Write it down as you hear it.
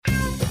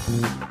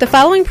The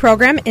following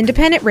program,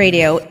 Independent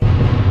Radio.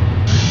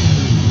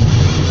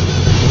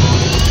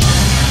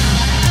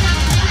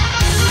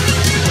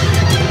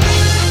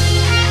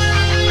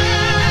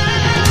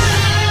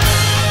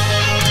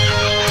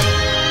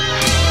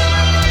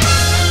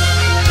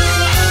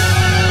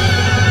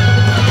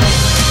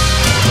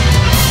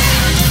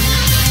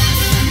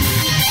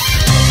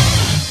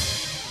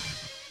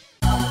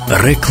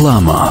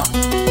 Реклама.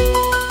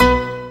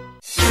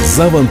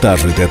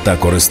 Завантажуйте та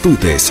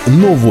користуйтесь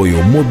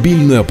новою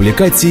мобільною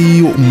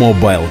аплікацією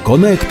Mobile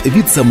Connect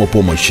від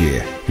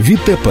 «Самопомочі».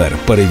 Відтепер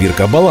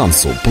перевірка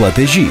балансу,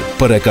 платежі,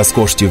 переказ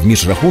коштів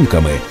між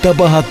рахунками та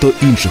багато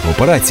інших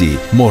операцій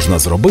можна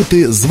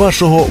зробити з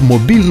вашого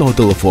мобільного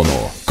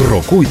телефону.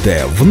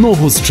 Крокуйте в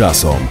ногу з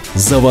часом.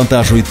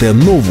 Завантажуйте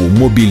нову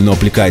мобільну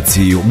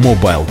аплікацію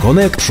Mobile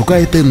Connect,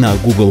 шукайте на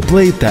Google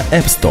Play та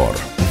App Store.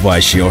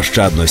 Ваші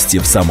ощадності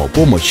в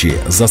 «Самопомочі»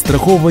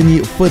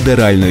 застраховані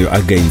Федеральною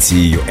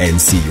агенцією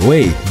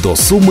NCUA до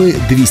суми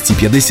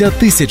 $250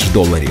 тисяч.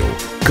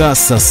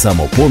 Каса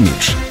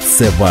 «Самопоміч» –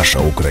 це ваша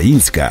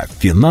українська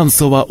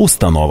фінансова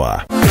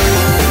установа.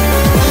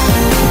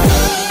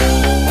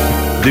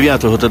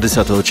 9 та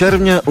 10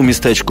 червня у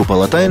містечку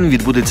Палатайн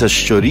відбудеться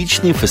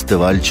щорічний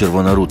фестиваль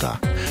 «Червона рута».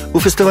 У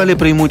фестивалі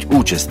приймуть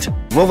участь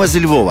Вова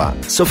зі Львова,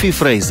 Софі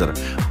Фрейзер,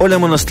 Оля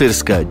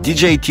Монастирська,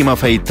 діджей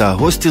Тімофей та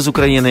гості з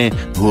України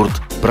гурт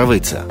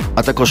 «Правиця».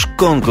 А також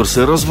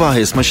конкурси,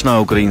 розваги, смачна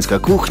українська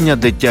кухня,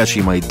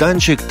 дитячий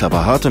майданчик та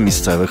багато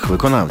місцевих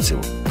виконавців.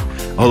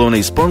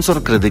 Головний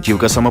спонсор –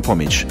 кредитівка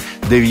 «Самопоміч».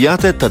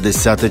 9 та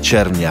 10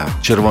 червня.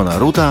 «Червона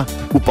рута»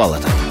 у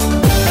Палатайн.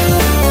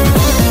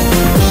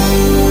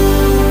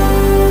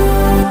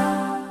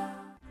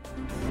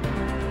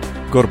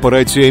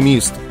 Корпорація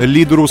 «Міст»,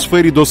 лідер у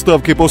сфері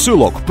доставки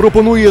посилок,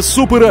 пропонує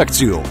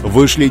суперакцію.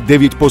 Вишліть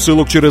 9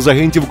 посилок через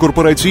агентів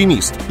корпорації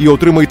 «Міст» і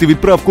отримайте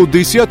відправку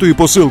 10-ї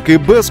посилки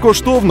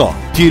безкоштовно.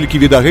 Тільки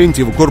від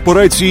агентів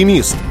корпорації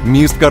 «Міст».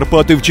 Міст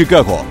Карпати в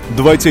Чикаго,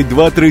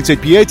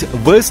 2235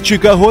 Вест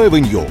Чикаго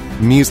Евеню.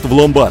 Міст в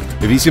Ломбард,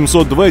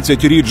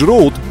 820 Рідж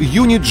Роуд,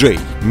 Юніт Джей.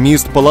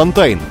 Міст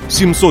Палантайн,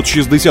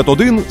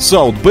 761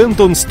 Саут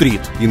Бентон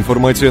Стріт.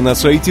 Інформація на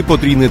сайті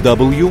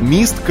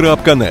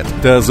www.mist.net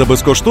та за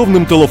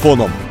безкоштовним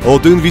телефоном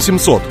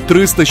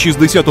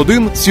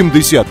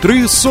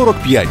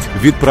 1-800-361-73-45.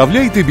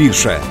 Відправляйте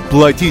більше,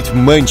 платіть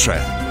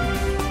менше.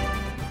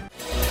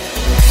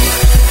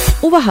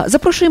 Увага!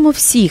 Запрошуємо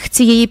всіх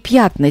цієї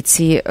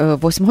п'ятниці,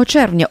 8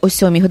 червня, о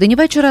 7 годині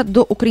вечора,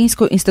 до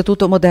Українського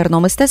інституту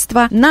модерного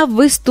мистецтва на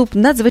виступ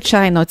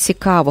надзвичайно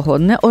цікавого,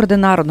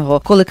 неординарного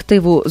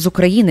колективу з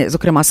України,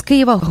 зокрема з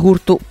Києва,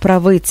 гурту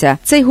 «Правиця».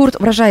 Цей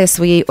гурт вражає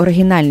своєю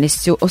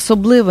оригінальністю,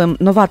 особливим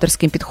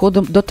новаторським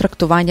підходом до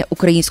трактування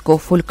українського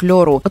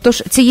фольклору.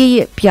 Отож,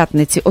 цієї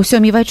п'ятниці, о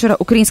 7 вечора,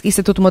 Український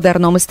інститут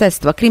модерного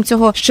мистецтва. Крім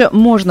цього, ще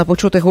можна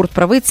почути гурт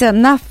 «Правиця»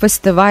 на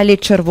фестивалі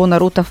 «Червона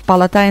рута» в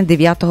Палатайн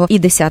 9 і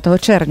 10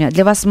 червня.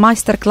 Для вас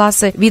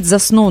майстер-класи від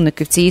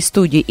засновників цієї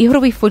студії,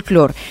 ігровий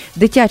фольклор,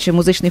 дитячий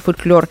музичний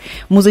фольклор,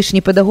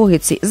 музичній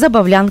педагогіці,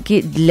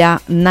 забавлянки для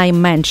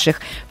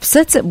найменших.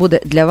 Все це буде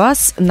для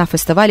вас на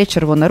фестивалі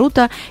 «Червона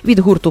рута» від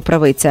гурту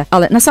 «Правиця».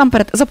 Але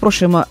насамперед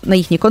запрошуємо на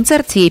їхній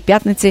концерт цієї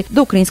п'ятниці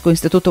до Українського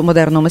інституту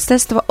модерного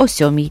мистецтва о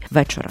 7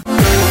 вечора.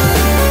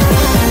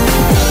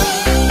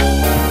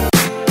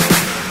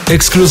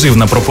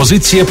 Ексклюзивна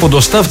пропозиція по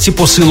доставці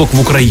посилок в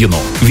Україну.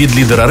 Від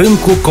лідера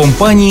ринку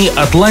компанії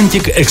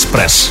Atlantic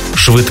Express.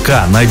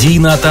 Швидка,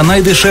 надійна та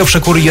найдешевша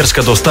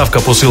кур'єрська доставка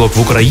посилок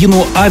в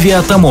Україну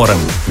авіа та морем.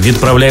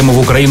 Відправляємо в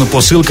Україну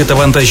посилки та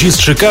вантажі з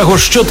Чикаго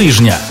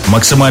щотижня.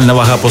 Максимальна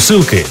вага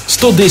посилки –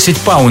 110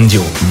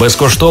 паундів.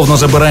 Безкоштовно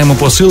забираємо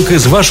посилки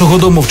з вашого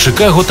дому в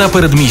Чикаго та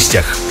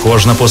передмістях.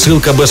 Кожна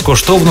посилка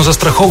безкоштовно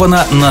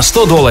застрахована на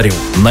 $100.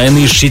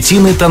 Найнижчі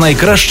ціни та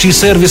найкращий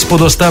сервіс по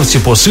доставці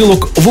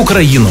посилок в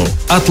Україну.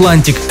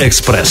 Atlantic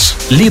Express.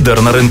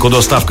 Лідер на ринку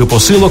доставки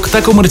посилок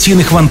та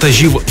комерційних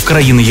вантажів в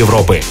країни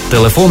Європи.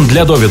 Телефон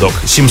для довідок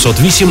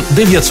 708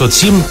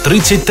 907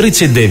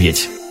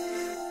 3039.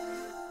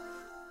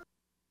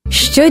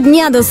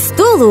 Щодня до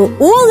столу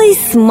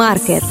Always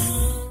Market.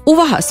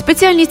 Увага!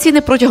 Спеціальні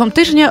ціни протягом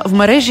тижня в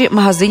мережі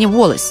магазинів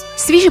Wallace.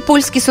 Свіжі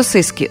польські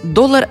сосиски –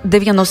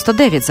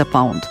 $1.99 за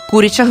паунд.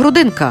 Куряча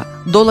грудинка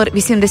 –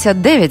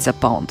 $1.89 за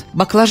паунд.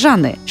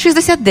 Баклажани –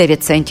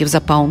 69 центів за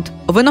паунд.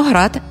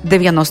 Виноград –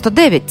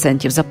 99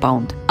 центів за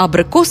паунд.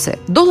 Абрикоси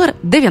 –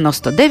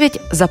 $1.99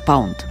 за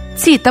паунд.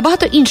 Ці та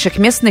багато інших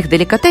м'ясних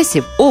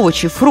делікатесів,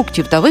 овочів,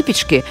 фруктів та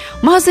випічки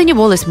в магазині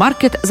Wallace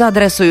Market за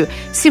адресою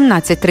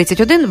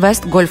 1731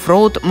 West Golf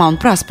Road,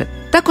 Mount Prospect.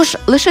 Також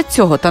лише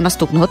цього та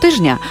наступного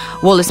тижня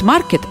Wallace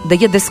Market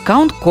дає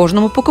дискаунт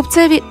кожному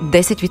покупцеві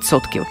 10%.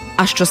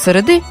 А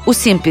щосереди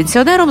усім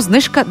пенсіонерам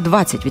знижка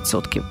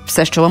 20%.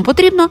 Все, що вам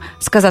потрібно,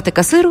 сказати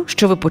касиру,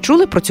 що ви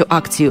почули про цю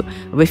акцію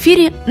в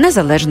ефірі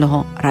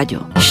Незалежного радіо.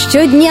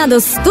 Щодня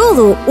до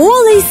столу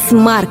Always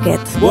Market.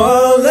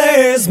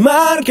 Wallace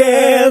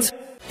Market.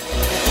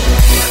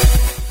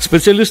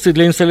 Спеціалісти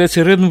для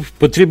інсталяції РЕН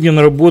потрібні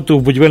на роботу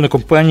в будівельну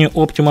компанію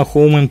Optima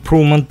Home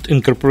Improvement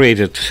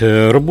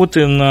Incorporated.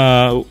 Роботи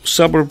на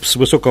Suburbs,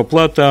 висока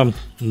оплата,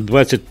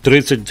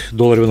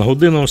 $20-30 на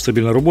годину,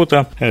 стабільна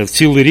робота.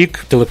 Цілий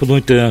рік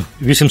телефонуйте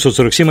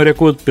 847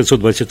 арякод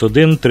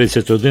 521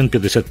 31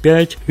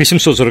 55,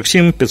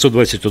 847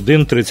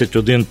 521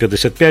 31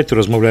 55.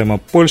 Розмовляємо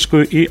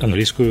польською і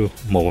англійською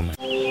мовами.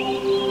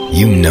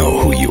 You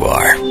know who you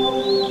are.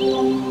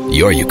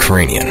 You're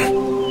Ukrainian.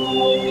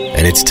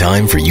 And it's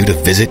time for you to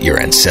visit your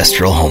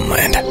ancestral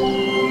homeland.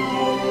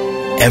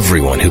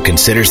 Everyone who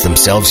considers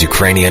themselves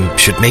Ukrainian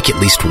should make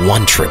at least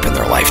one trip in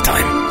their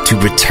lifetime to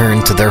return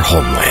to their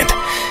homeland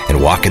and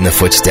walk in the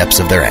footsteps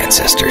of their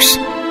ancestors.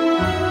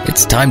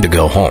 It's time to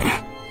go home,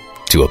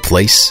 to a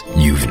place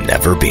you've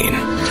never been.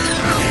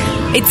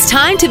 It's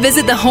time to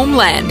visit the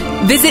homeland.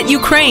 Visit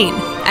Ukraine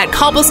at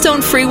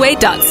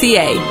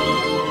cobblestonefreeway.ca.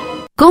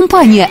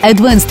 Компанія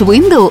Advanced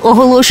Window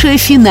оголошує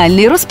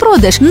фінальний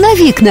розпродаж на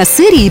вікна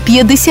серії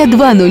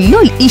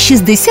 5200 і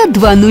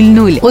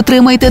 6200.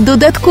 Отримайте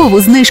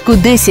додаткову знижку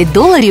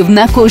 $10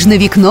 на кожне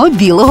вікно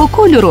білого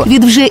кольору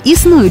від вже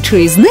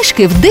існуючої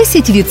знижки в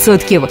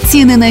 10%.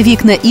 Ціни на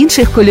вікна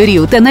інших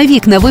кольорів та на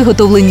вікна,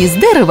 виготовлені з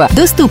дерева,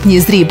 доступні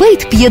з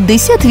рібейт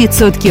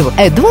 50%.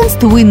 Advanced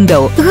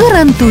Window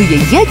гарантує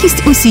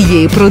якість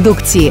усієї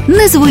продукції.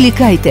 Не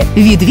зволікайте,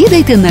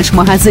 відвідайте наш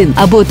магазин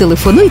або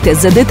телефонуйте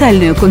за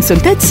детальною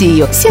консультацією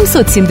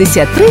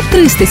 773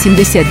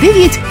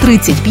 379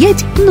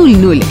 35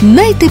 00.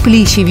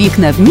 Найтепліші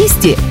вікна в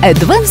місті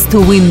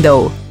Advanced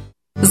Window.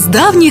 З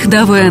давніх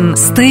давен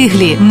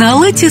стиглі,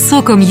 налиті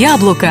соком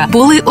яблука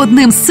були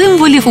одним з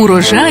символів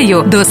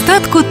урожаю,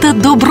 достатку та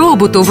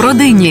добробуту в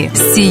родині.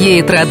 З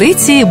цієї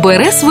традиції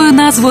бере свою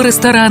назву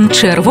ресторан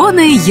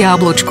 «Червоне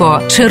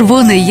яблучко».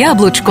 «Червоне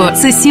яблучко» –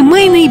 це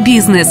сімейний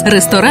бізнес,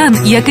 ресторан,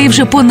 який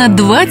вже понад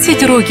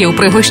 20 років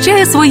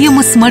пригощає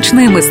своїми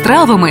смачними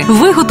стравами,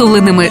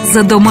 виготовленими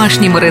за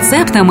домашніми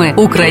рецептами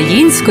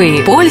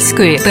української,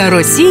 польської та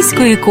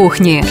російської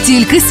кухні.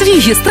 Тільки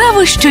свіжі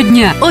страви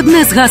щодня –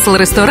 одне з гасел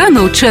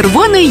ресторану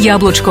 «Червоне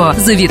яблучко».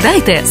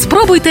 Завітайте,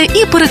 спробуйте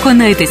і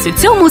переконайтесь у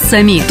цьому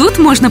самі. Тут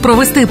можна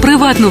провести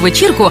приватну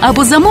вечірку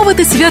або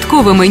замовити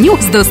святкове меню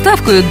з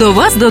доставкою до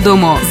вас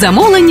додому.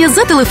 Замовлення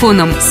за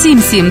телефоном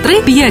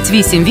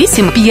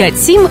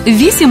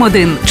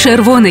 773-588-5781.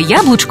 «Червоне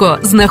яблучко»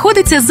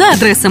 знаходиться за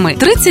адресами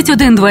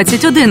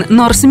 3121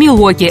 North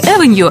Milwaukee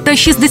Avenue та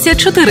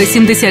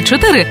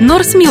 6474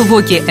 North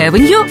Milwaukee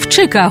Avenue в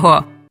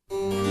Чикаго.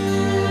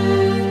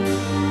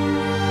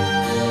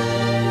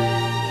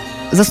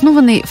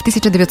 Заснований в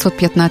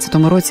 1915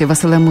 році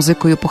Василем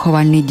Музикою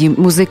поховальний дім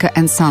 «Музика &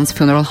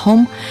 Sons Funeral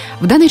Home»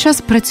 в даний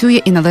час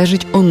працює і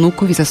належить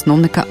онукові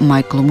засновника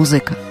Майклу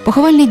Музика.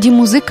 Поховальний дім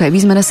 «Музика»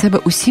 візьме на себе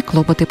усі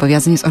клопоти,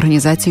 пов'язані з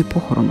організацією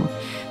похорону.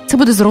 Це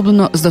буде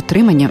зроблено з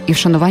дотриманням і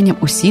вшануванням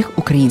усіх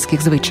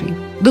українських звичаїв.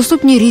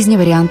 Доступні різні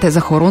варіанти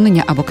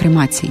захоронення або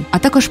кремації, а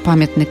також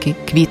пам'ятники,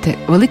 квіти,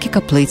 великі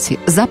каплиці,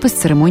 запис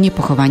церемонії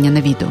поховання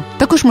на відео.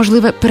 Також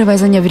можливе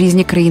перевезення в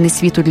різні країни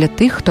світу для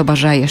тих, хто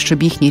бажає,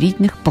 щоб їхні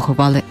рідних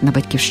поховали на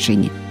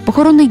батьківщині.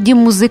 Похоронний дім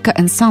 «Музика &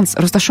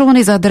 Sons»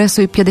 розташований за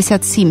адресою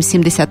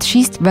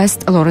 5776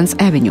 West Lawrence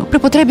Avenue. При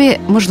потребі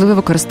можливе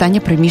використання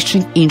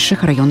приміщень в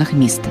інших районах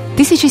міста.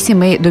 Тисячі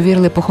сімей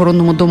довірили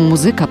похоронному дому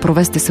 «Музика»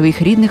 провести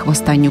своїх рідних в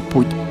останню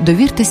путь.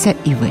 Довіртеся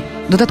і ви.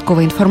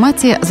 Додаткова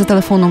інформація за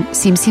телефоном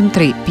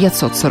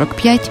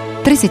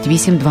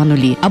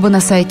 773-545-3820 або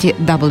на сайті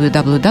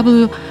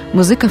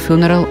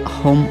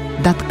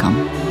www.musicafuneralhome.com.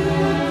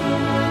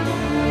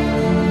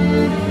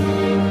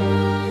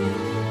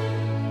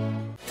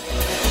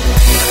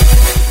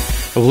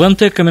 В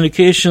Lantec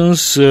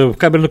Communications в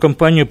кабельну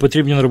компанію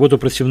потрібні на роботу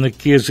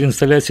працівники з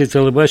інсталяції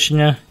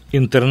телебачення,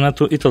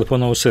 інтернету і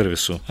телефонного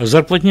сервісу.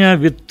 Зарплатня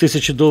від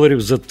 $1000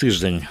 за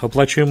тиждень.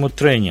 Оплачуємо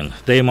тренінг,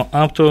 даємо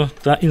авто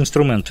та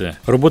інструменти.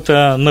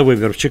 Робота на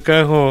вибір в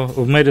Чикаго,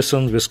 в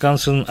Медісон,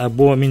 Вісконсин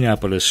або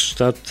Міннеаполіс,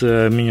 штат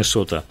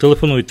Міннесота.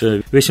 Телефонуйте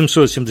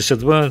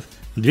 872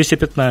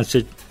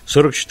 215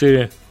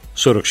 44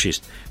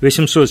 46.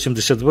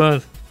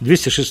 872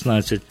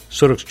 216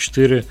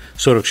 44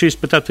 46.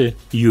 Питати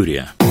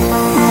Юрія.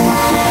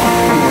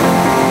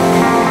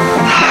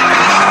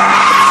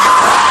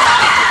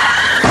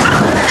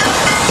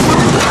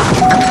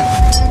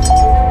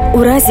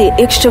 У разі,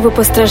 якщо ви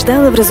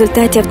постраждали в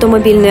результаті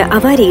автомобільної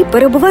аварії,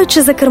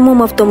 перебуваючи за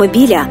кермом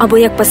автомобіля або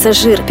як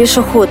пасажир,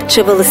 пішохід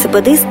чи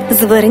велосипедист,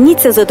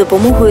 зверніться за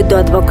допомогою до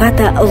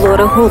адвоката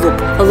Лори Голуб.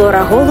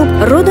 Лора Голуб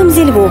родом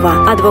зі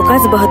Львова,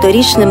 адвокат з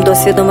багаторічним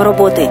досвідом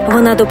роботи.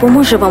 Вона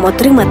допоможе вам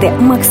отримати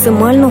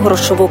максимальну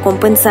грошову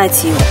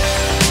компенсацію.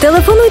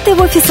 Телефонуйте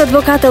в офіс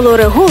адвоката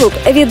Лори Голуб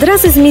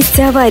відразу з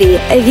місця аварії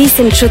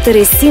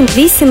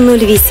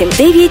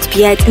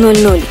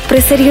 847-808-9500.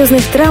 При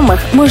серйозних травмах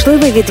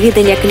можливе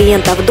відвідання клієнта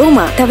клієнта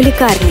вдома та в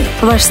лікарні.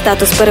 Ваш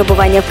статус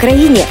перебування в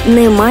країні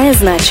не має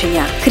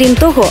значення. Крім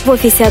того, в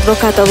офісі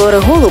адвоката Лори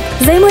Голуб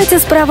займаються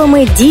справами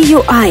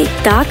DUI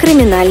та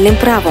кримінальним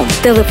правом.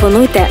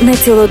 Телефонуйте на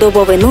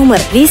цілодобовий номер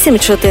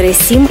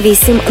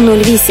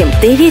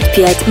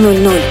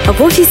 847-808-9500.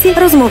 В офісі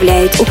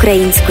розмовляють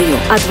українською.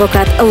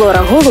 Адвокат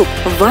Лора Голуб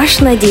 – ваш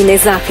надійний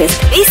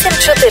захист.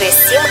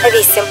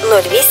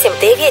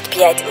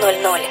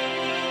 847-808-9500.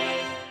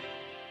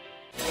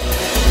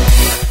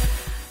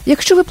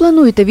 Якщо ви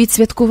плануєте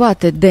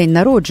відсвяткувати день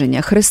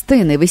народження,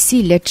 хрестини,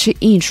 весілля чи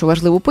іншу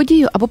важливу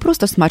подію, або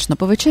просто смачно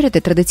повечеряти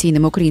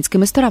традиційними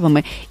українськими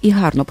стравами і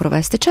гарно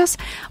провести час,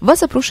 вас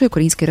запрошує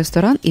український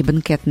ресторан і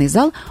бенкетний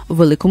зал у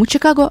Великому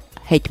Чикаго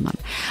 «Гетьман».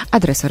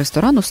 Адреса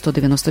ресторану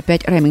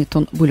 195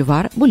 Ремінгтон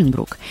Бульвар,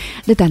 Булінбрук.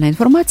 Детальна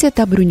інформація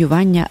та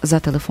бронювання за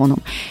телефоном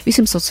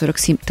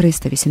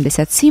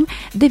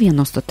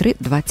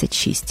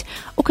 847-387-93-26.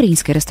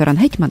 Український ресторан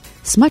 «Гетьман»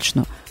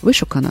 смачно,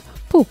 вишукано,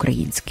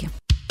 по-українськи.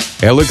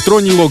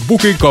 Електронні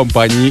логбуки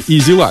компанії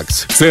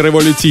EasyLux. Це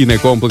революційне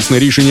комплексне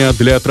рішення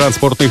для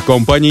транспортних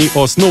компаній,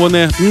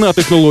 основане на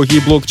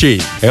технології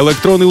блокчейн.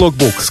 Електронний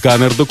логбук,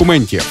 сканер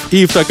документів,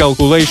 IF та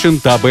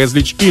Calculation та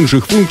безліч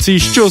інших функцій,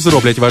 що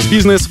зроблять ваш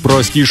бізнес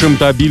простішим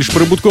та більш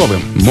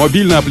прибутковим.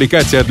 Мобільна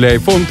аплікація для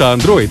iPhone та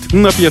Android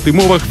на 5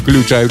 мовах,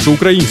 включаючи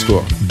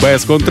українську.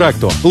 Без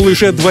контракту.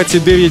 Лише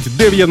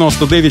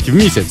 $29.99 в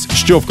місяць,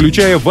 що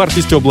включає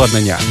вартість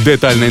обладнання.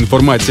 Детальна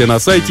інформація на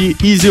сайті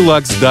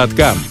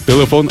easylux.com.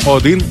 Телефон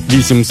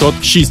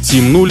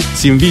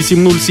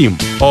 1-800-670-7807.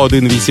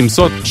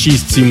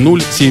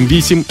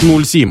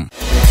 1-800-670-7807.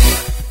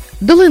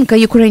 Долинка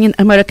Ukrainian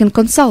American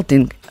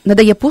Consulting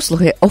надає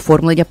послуги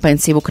оформлення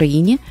пенсій в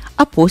Україні,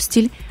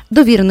 апостіль,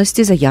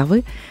 довіреності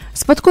заяви,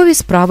 спадкові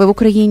справи в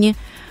Україні,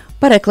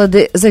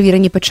 переклади,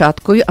 завірені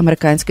печаткою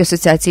Американської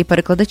асоціації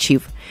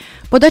перекладачів,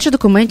 подача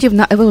документів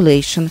на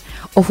evaluation,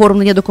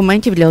 оформлення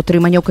документів для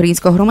отримання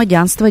українського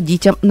громадянства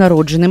дітям,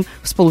 народженим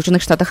в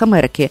Сполучених Штатах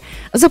Америки,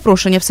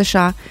 запрошення в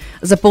США,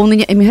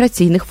 заповнення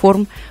еміграційних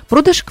форм,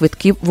 продаж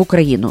квитків в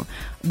Україну.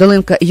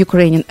 Долинка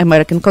Ukrainian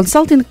American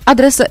Consulting,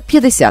 адреса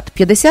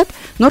 5050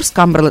 North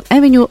Cumberland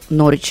Avenue,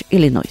 Норріч,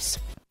 Іллінойс.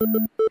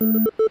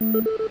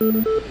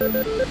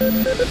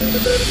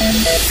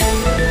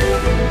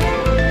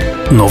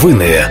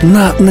 Новини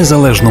на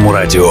Незалежному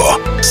радіо.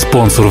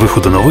 Спонсор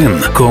виходу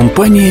новин –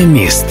 компанія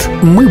 «Міст».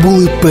 Ми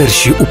були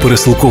перші у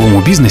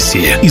пересилковому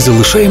бізнесі і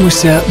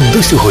залишаємося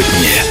до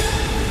сьогодні.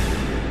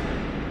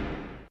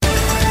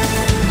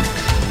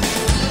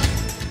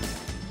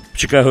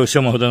 Чикаго,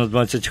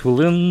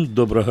 7:20.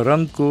 Доброго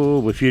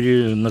ранку. В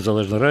ефірі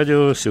Незалежне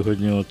радіо.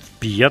 Сьогодні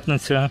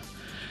п'ятниця,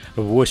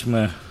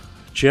 8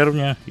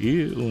 червня.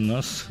 І у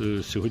нас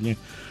сьогодні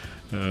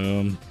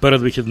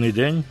передвихідний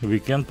день,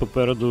 вікенд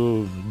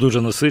попереду,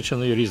 дуже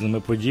насичений різними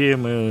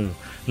подіями,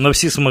 на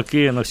всі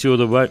смаки, на всі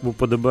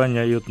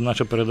уподобання. І от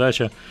наша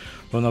передача,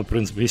 вона, в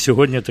принципі, і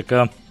сьогодні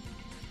така,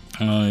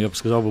 я б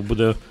сказав,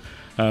 буде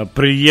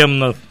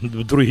приємна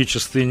в другій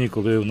частині,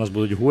 коли у нас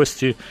будуть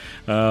гості.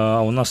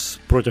 А у нас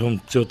протягом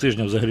цього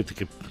тижня взагалі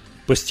таки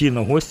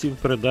постійно гості в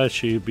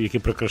передачі, які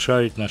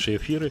прикрашають наші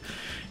ефіри.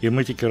 І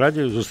ми тільки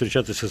раді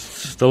зустрічатися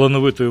з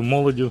талановитою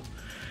молоддю,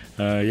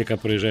 яка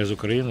приїжджає з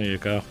України,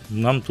 яка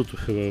нам тут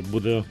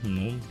буде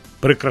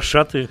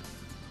прикрашати,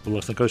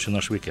 власне кажучи,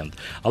 наш вікенд.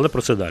 Але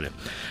про це далі.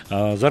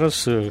 А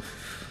зараз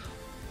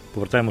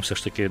повертаємося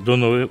ж таки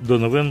до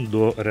новин,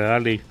 до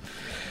реалій,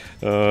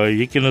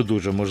 які не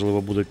дуже,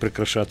 можливо, будуть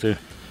прикрашати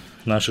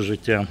наше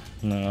життя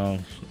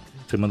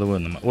цими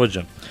новинами.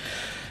 Отже,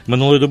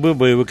 минулої доби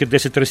бойовики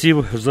 10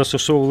 разів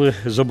застосовували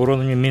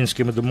заборонені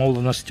мінськими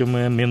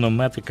домовленостями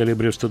міномети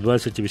калібрів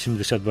 120 і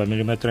 82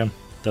 мм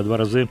та 2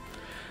 рази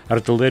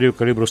артилерію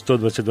калібру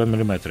 122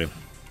 мм.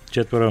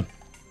 4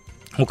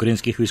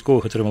 українських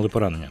військових отримали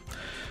поранення.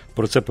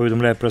 Про це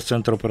повідомляє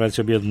прес-центр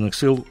операції Об'єднаних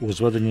сил у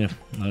зведенні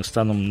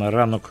станом на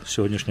ранок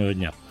сьогоднішнього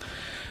дня.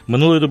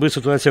 Минулої доби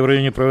ситуація в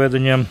районі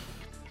проведення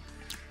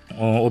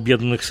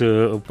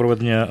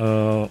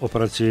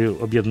операції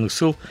Об'єднаних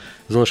сил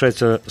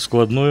залишається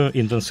складною.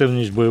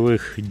 Інтенсивність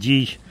бойових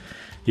дій,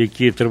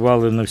 які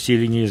тривали на всій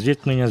лінії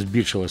зіткнення,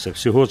 збільшилася.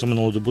 Всього за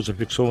минулу добу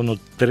зафіксовано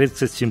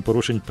 37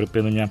 порушень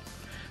припинення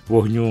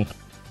вогню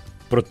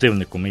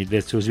противником,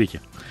 йдеться у звіті.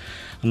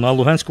 На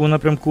Луганському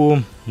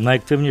напрямку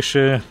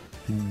найактивніше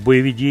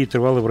бойові дії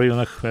тривали в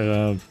районах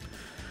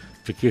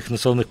таких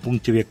населених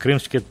пунктів, як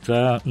Кримське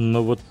та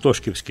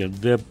Новотошківське,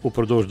 де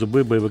упродовж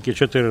доби бойовики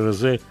 4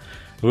 рази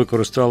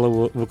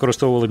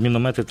використовували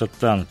міномети та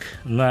танк.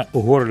 На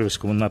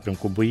Горлівському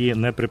напрямку бої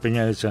не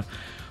припиняються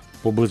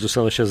поблизу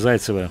селища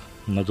Зайцеве,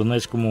 на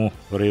Донецькому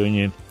в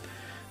районі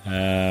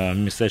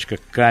містечка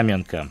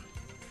Кам'янка.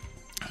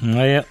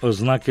 Має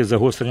ознаки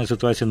загострення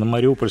ситуації на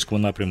Маріупольському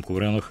напрямку в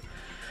районах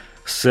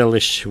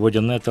селищ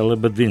Водяне та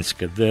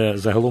Лебединське, де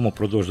загалом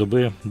упродовж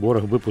доби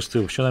ворог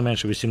випустив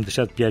щонайменше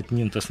 85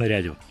 мін та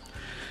снарядів.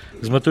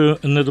 З метою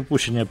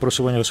недопущення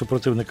просування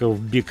супротивника в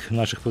бік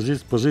наших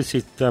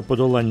позицій та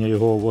подолання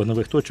його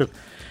вогневих точок,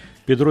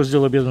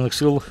 підрозділи Об'єднаних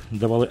сил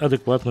давали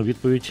адекватну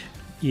відповідь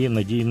і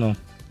надійно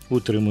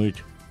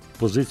утримують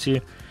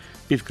позиції,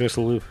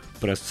 підкреслили в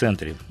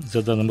прес-центрі.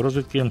 За даними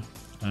розвідки,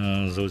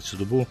 за цю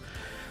добу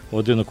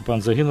 1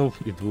 окупант загинув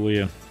і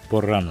 2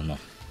 поранено.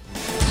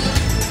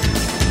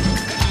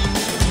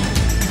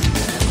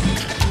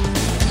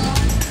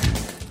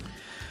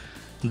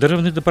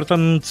 Державний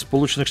департамент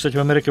Сполучених Штатів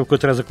Америки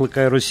вкотре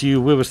закликає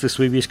Росію вивести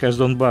свої війська з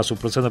Донбасу.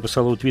 Про це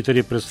написала у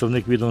Твіттері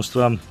представник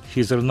відомства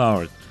Heather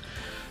Nauert.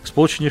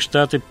 Сполучені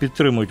Штати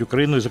підтримують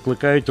Україну і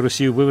закликають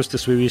Росію вивести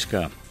свої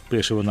війська,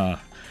 пише вона.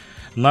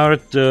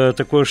 Nauert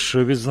також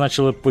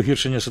відзначила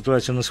погіршення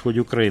ситуації на сході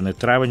України.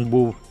 Травень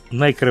був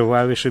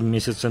найкривавішим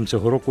місяцем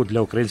цього року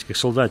для українських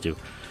солдатів,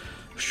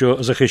 що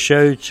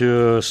захищають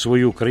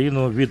свою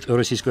країну від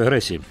російської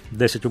агресії.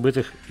 10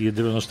 убитих і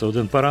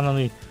 91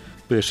 поранений,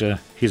 пише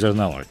Heather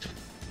Nauert.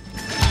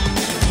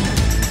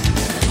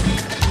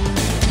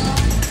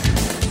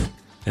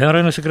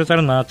 Генеральний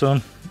секретар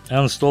НАТО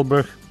Ен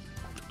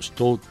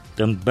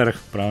Столтенберг,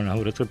 правильно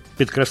говорити,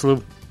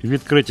 підкреслив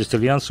відкритість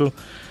Альянсу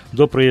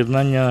до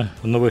приєднання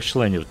нових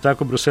членів.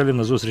 Так, у Брюсселі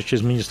на зустрічі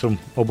з міністром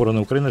оборони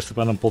України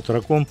Степаном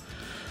Полтораком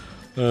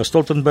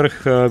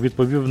Столтенберг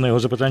відповів на його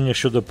запитання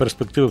щодо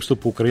перспективи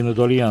вступу України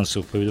до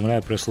Альянсу,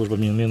 повідомляє прес-служба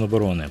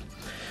Міноборони.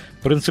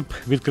 Принцип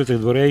відкритих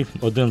дверей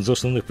 – один з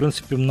основних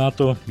принципів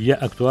НАТО, є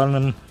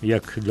актуальним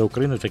як для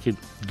України, так і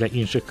для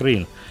інших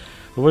країн.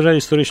 Вважаю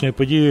історичною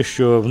подією,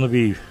 що в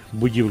новій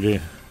будівлі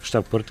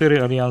штаб-квартири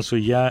Альянсу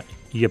я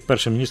є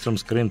першим міністром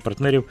з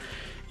країн-партнерів,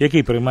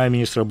 який приймає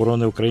міністра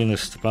оборони України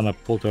Степана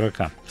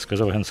Полторака,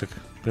 сказав генсек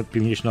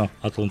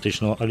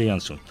Північно-Атлантичного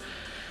альянсу.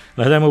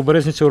 Нагадаємо, в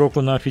березні цього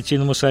року на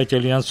офіційному сайті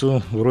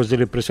Альянсу в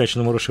розділі,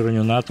 присвяченому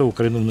розширенню НАТО,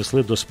 Україну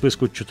внесли до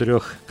списку 4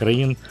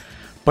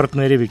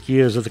 країн-партнерів,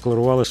 які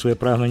задекларували своє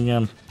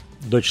прагнення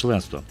до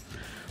членства.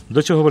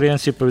 До цього в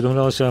Альянсі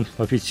повідомлялося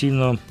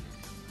офіційно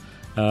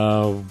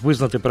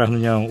визнати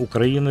прагнення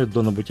України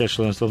до набуття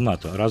членства в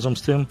НАТО. Разом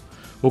з тим,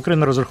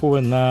 Україна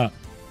розраховує на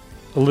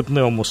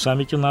липневому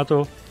саміті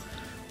НАТО.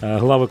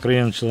 Глави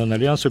країн-члени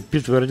Альянсу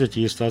підтвердять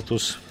її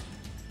статус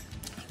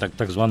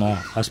так званого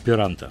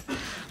аспіранта.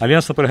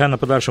 Альянс наполягає на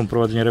подальшому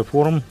проведенні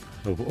реформ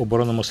в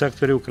оборонному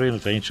секторі України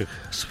та інших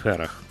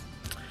сферах.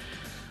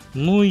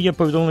 Ну і є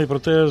повідомлення про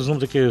те,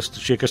 знову-таки,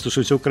 яке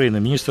стосується України.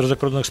 Міністр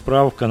закордонних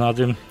справ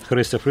Канади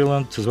Христя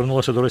Фріланд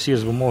звернулася до Росії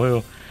з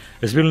вимогою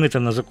звільнити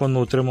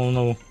незаконно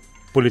утримуваного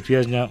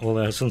політв'язня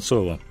Олега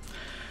Сенцова.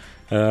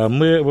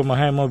 Ми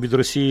вимагаємо від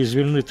Росії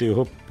звільнити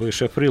його,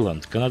 пише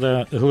Фріланд.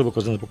 Канада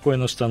глибоко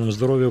занепокоєна станом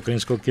здоров'я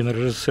українського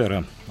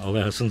кінорежисера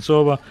Олега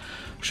Сенцова,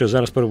 що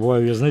зараз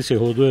перебуває у в'язниці і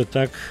голодує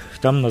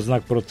там на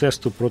знак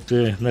протесту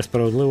проти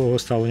несправедливого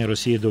ставлення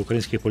Росії до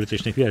українських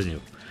політичних в'язнів,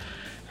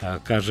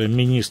 каже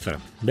міністр.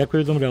 Як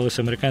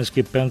повідомлялося,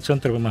 американський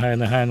Пен-центр вимагає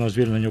негайного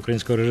звільнення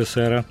українського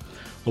режисера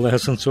Олега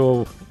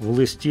Сенцова в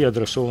листі,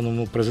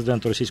 адресованому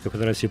президенту Російської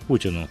Федерації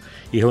Путіну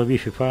і главі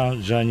ФІФА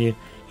Джанні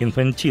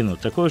Інфантіно.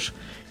 Також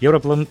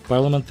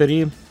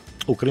європарламентарі,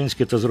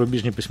 українські та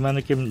зарубіжні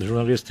письменники,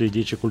 журналісти,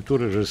 діячі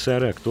культури,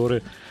 режисери,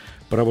 актори,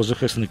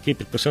 правозахисники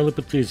підписали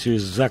петицію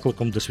з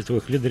закликом до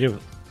світових лідерів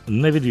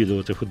не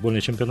відвідувати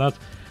футбольний чемпіонат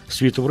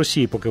світу в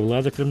Росії, поки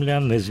влада Кремля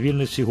не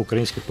звільнить всіх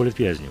українських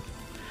політв'язнів.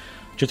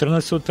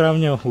 14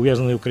 травня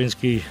ув'язнений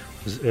український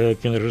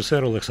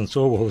кінорежисер Олег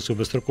Сенцов оголосив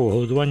безстрокове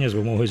голодування з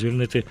вимогою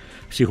звільнити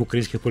всіх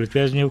українських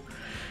політв'язнів,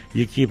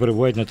 які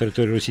перебувають на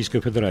території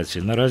Російської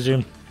Федерації.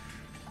 Наразі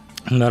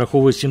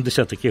нараховують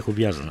 70 таких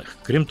ув'язнених.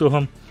 Крім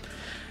того,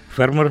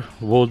 фермер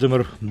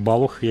Володимир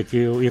Балух,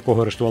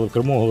 якого арештували в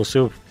Криму,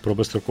 оголосив про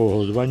безстрокове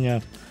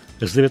голодування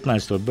з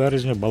 19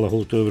 березня. Балух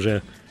голодує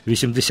вже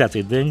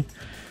 80-й день.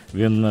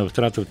 Він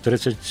втратив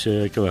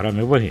 30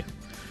 кілограмів ваги.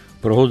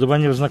 Про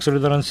голодування в знак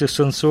солідарності з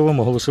Сенцовим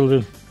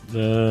оголосили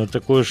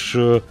також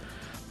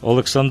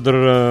Олександр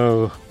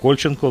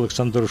Кольченко,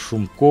 Олександр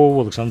Шумков,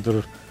 Олександр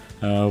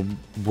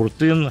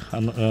Буртин,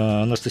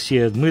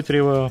 Анастасія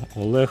Дмитрієва,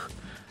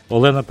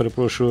 Олена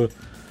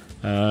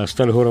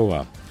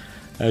Стальгорова.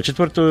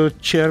 4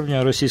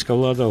 червня російська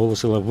влада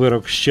оголосила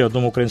вирок ще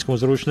одному українському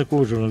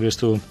заручнику,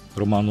 журналісту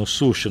Роману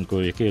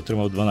Сущенку, який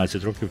отримав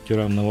 12 років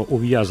тюремного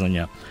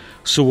ув'язнення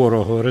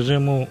суворого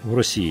режиму в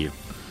Росії.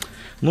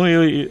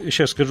 Ну і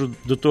ще скажу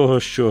до того,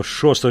 що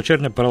 6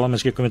 червня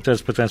парламентський комітет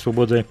з питань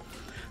свободи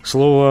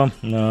слова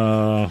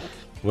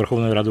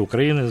Верховної Ради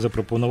України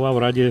запропонував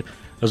Раді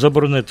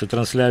заборонити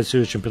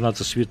трансляцію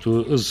чемпіонату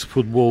світу з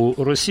футболу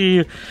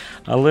Росії,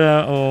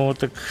 але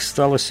так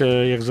сталося,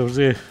 як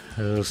завжди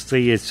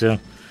стається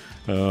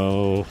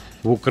в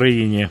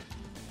Україні.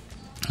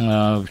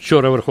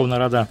 Вчора Верховна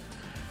Рада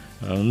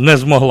не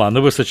змогла, не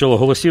вистачило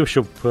голосів,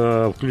 щоб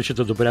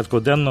включити до порядку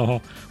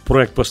денного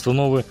проект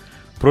постанови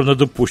про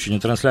недопущення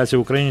трансляції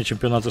в Україні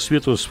чемпіонату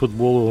світу з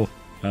футболу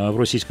в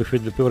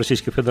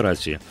Російській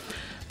Федерації.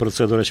 Про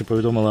це, до речі,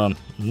 повідомила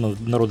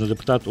народний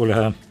депутат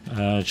Ольга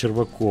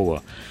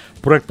Червакова.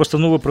 Проект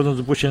постанови про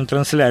недопущення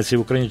трансляції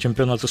в Україні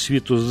чемпіонату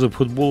світу з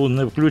футболу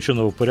не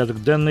включено в порядок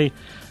денний,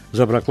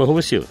 забракло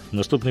голосів.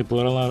 Наступний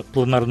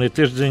пленарний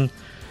тиждень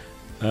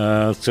 –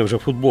 це вже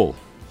футбол.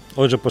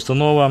 Отже,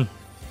 постанова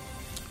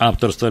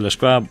авторства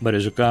Ляшка,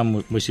 Бережука,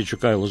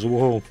 Мосійчука і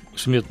Лозового –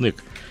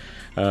 смітник.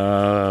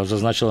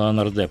 зазначила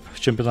нардеп.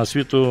 Чемпіонат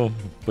світу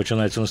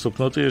починається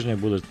наступного тижня,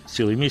 буде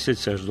цілий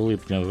місяць, аж до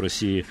липня в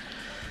Росії.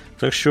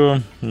 Так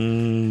що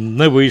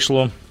не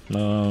вийшло,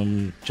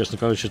 чесно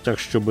кажучи, так,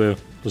 щоб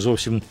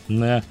зовсім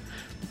не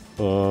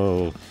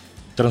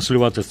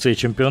транслювати цей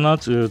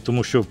чемпіонат,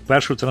 тому що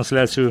першу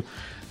трансляцію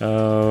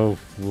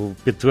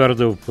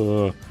підтвердив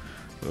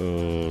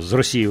з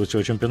Росії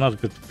цього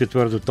чемпіонату,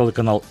 підтвердив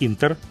телеканал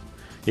 «Інтер»,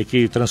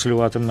 який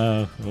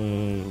транслюватиме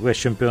весь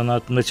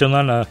чемпіонат.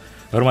 Національна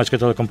громадська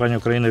телекомпанія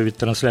України від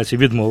трансляції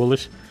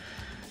відмовилась.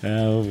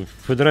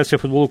 Федерація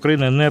футболу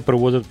України не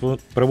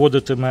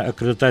проводитиме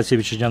акредитації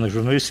вітчизняних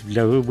журналістів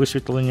для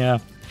висвітлення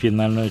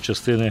фінальної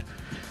частини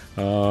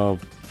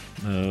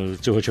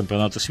цього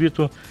чемпіонату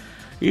світу.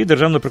 І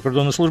Державна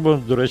прикордонна служба,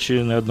 до речі,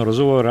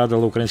 неодноразово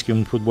радила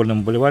українським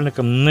футбольним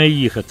вболівальникам не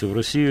їхати в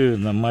Росію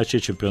на матчі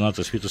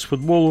чемпіонату світу з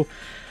футболу.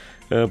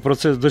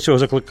 До цього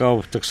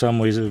закликав так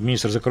само і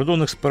міністр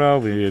закордонних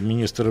справ, і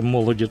міністр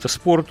молоді та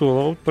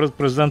спорту. А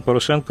президент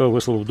Порошенко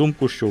висловив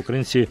думку, що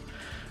українці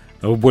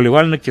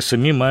вболівальники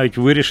самі мають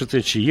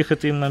вирішити, чи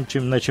їхати їм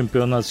на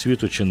чемпіонат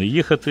світу, чи не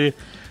їхати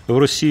в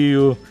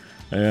Росію,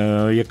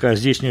 яка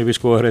здійснює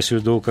військову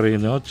агресію до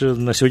України. От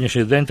на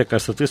сьогоднішній день така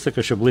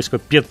статистика, що близько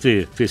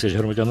 5 тисяч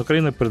громадян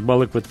України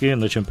придбали квитки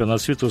на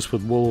чемпіонат світу з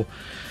футболу.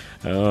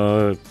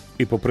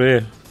 І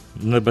попри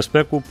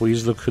небезпеку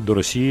поїздок до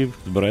Росії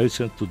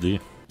збираються туди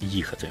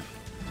їхати.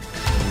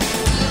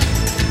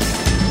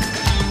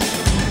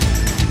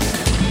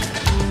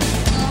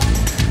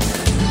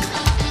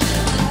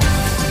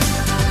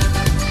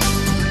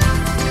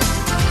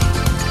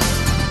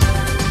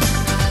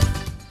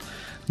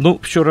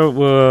 Вчора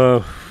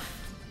в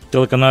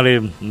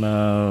телеканалі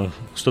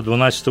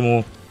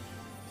 112-му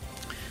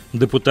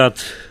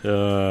депутат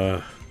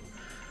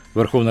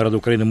Верховної Ради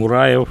України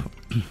Мураєв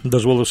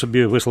дозволив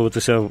собі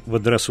висловитися в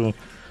адресу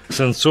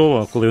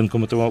Сенцова, коли він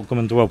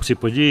коментував ці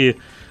події,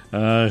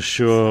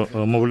 що,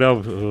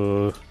 мовляв,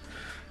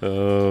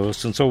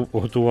 Сенцов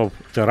готував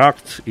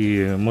теракт, і,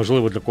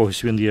 можливо, для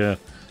когось він є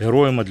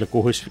героєм, а для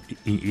когось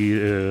і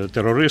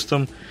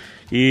терористом.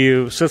 І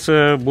все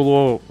це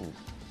було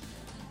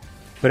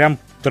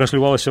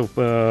транслювалося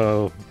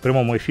в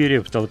прямому ефірі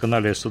в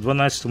телеканалі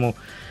 112-му,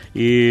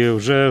 і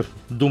вже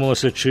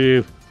думалося,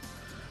 чи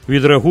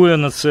відреагує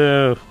на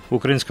це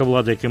українська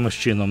влада якимось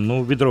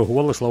чином.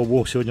 Відреагувала, слава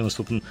Богу, сьогодні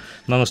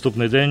на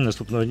наступний день,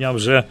 наступного дня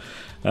вже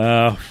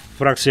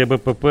фракція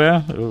БПП,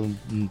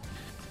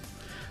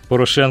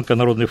 Порошенка,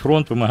 Народний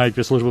фронт вимагають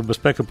від Служби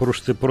безпеки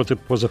порушити проти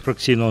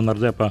позафракційного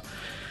нардепа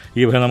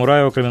Євгена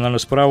Мураєва кримінальну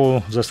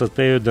справу за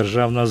статтею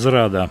 «Державна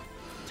зрада».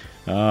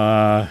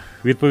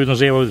 Відповідно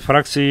заяву від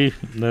фракції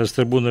з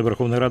трибуни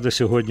Верховної Ради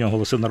сьогодні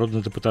оголосив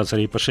народний депутат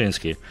Сергій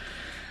Пашинський.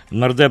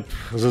 Нардеп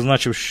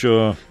зазначив,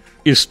 що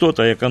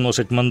істота, яка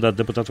носить мандат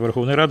депутата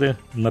Верховної Ради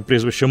на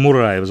прізвище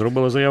Мураєв,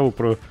 зробила заяву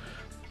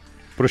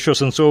про що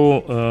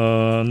Сенцову,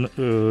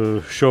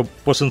 що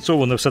по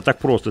Сенцову не все так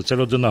просто. Ця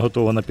людина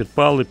готова на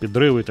підпали,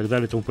 підриви і так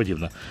далі, тому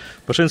подібне.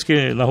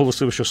 Пашинський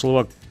наголосив, що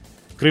слова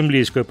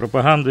кремлівської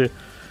пропаганди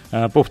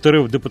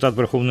повторив депутат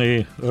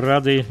Верховної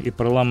Ради і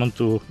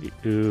парламенту,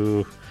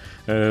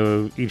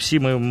 і всі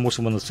ми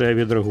мусимо на це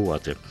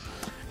відреагувати.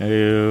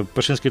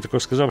 Пашинський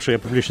також сказав, що я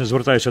публічно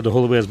звертаюся до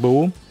голови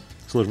СБУ,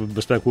 Служби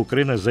безпеки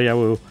України, з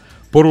заявою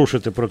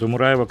порушити проти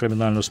Мураєва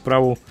кримінальну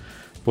справу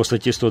по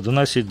статті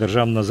 111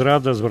 «Державна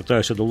зрада»,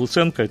 звертаюся до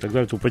Луценка і так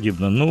далі, тому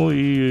подібне.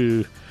 І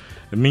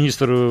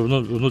міністр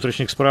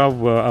внутрішніх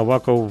справ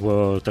Аваков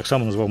так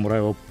само назвав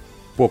Мураєва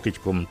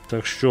покидьком.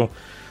 Так що,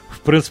 в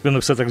принципі, не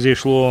все так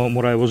зійшло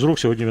Мураєву з рук.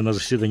 Сьогодні він на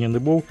засіданні не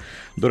був.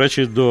 До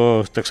речі,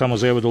 до так само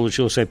заяви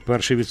долучилася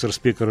перший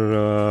віце-спікер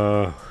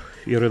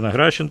Ірина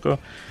Гращенко.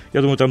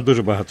 Я думаю, там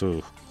дуже багато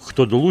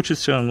хто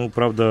долучиться.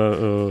 Правда,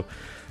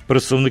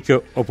 представники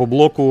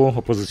опоблоку,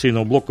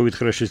 опозиційного блоку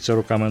відхрещуються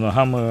руками і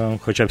ногами,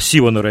 хоча всі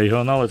вони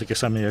регіонали, такі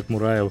самі, як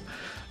Мураєв,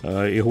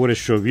 і говорять,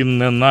 що він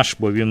не наш,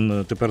 бо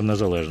він тепер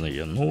незалежний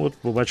є.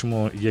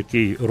 Побачимо,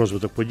 який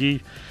розвиток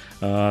подій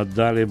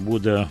далі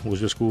буде у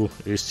зв'язку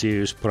з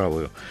цією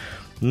справою.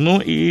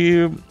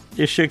 І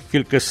ще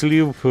кілька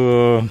слів.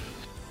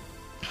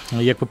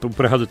 Як ви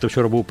пригадуєте,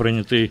 вчора був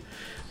прийнятий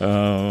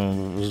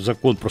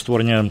закон про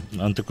створення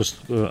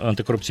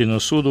антикорупційного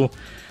суду.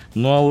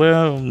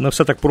 Але не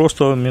все так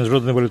просто.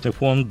 Міжнародний валютний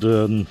фонд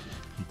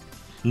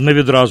не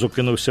відразу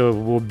кинувся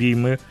в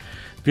обійми.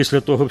 Після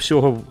того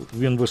всього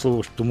він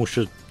висловив, тому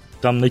що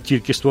там не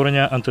тільки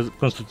створення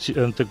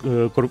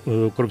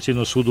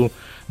антикорупційного суду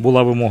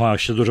була вимога, а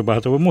ще дуже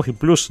багато вимог. І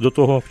плюс до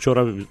того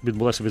вчора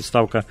відбулася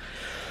відставка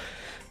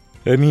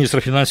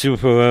міністра фінансів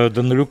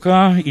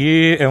Данилюка,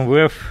 і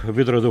МВФ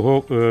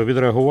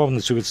відреагував на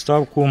цю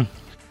відставку.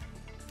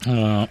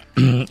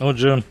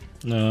 Отже,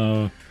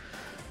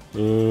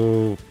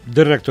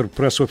 директор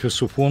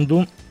прес-офісу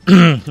фонду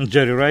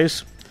Джері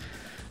Райс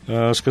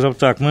сказав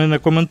так: ми не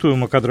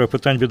коментуємо кадрових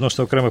питань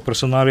відносно окремих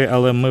персоналів,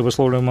 але ми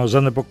висловлюємо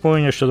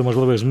занепокоєння щодо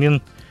можливих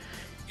змін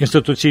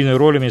інституційної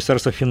ролі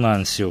Міністерства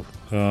фінансів.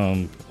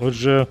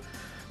 Отже,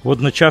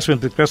 водночас він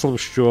підкреслив,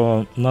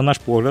 що, на наш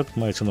погляд,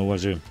 мається на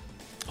увазі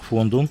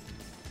фонду,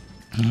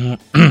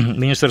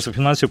 Міністерство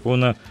фінансів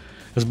повинно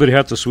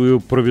зберігати свою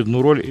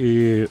провідну роль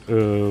і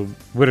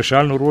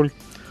вирішальну роль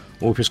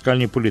у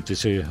фіскальній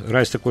політиці.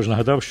 Райс також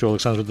нагадав, що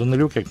Олександр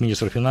Данилюк, як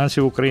міністр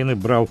фінансів України,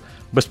 брав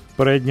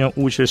безпосередню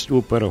участь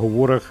у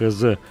переговорах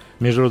з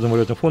Міжнародним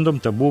валютним фондом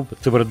та був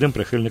твердим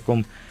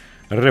прихильником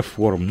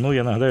реформ.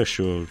 Я нагадаю,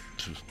 що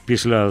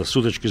після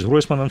сутички з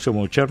Гройсманом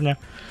 7 червня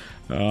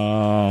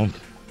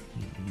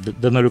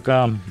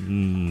Данилюка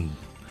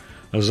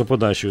за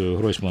подачою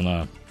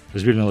Гройсмана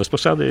звільнили з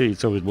посади, і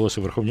це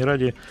відбулося в Верховній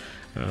Раді.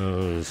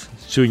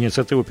 Цю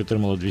ініціативу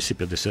підтримало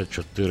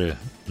 254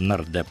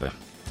 нардепи.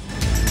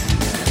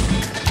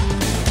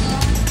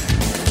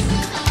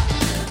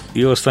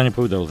 І останнє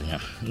повідомлення.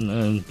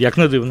 Як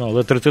не дивно,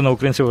 але третина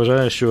українців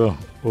вважає, що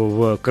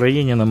в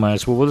країні немає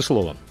свободи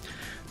слова.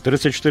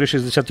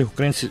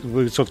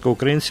 34,6%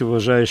 українців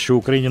вважають, що в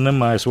Україні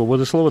немає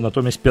свободи слова,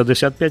 натомість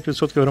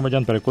 55%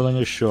 громадян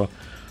переконані, що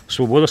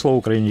свобода слова в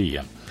Україні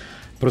є.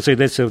 Про це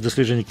йдеться в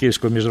дослідженні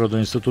Київського міжнародного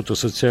інституту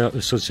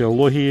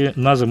соціології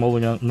на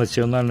замовлення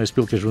Національної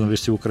спілки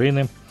журналістів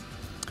України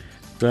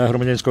та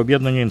громадянського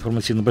об'єднання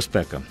 «Інформаційна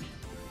безпека».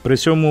 При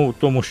цьому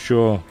тому,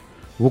 що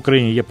в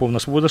Україні є повна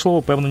свобода слова,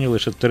 впевнені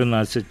лише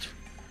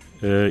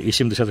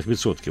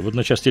 13,7%.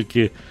 Водночас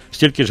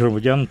стільки ж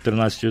громадян,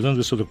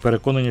 13,1%,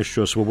 переконані,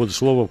 що свобода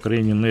слова в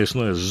країні не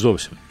існує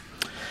зовсім.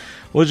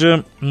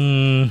 Отже,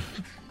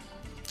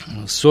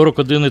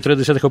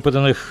 41,3%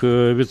 опитаних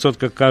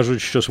відсотка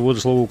кажуть, що свобода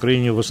слова в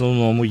Україні в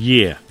основному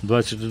є,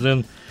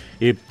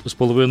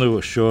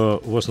 21,5%,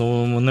 що в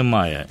основному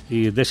немає,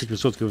 і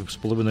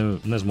 10,5%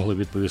 не змогли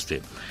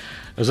відповісти.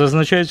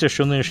 Зазначається,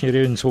 що нинішній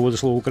рівень свободи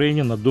слова в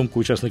Україні, на думку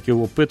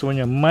учасників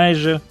опитування,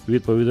 майже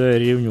відповідає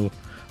рівню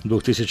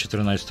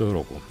 2013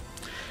 року.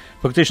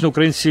 Фактично,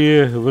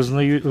 українці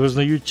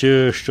визнають,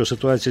 що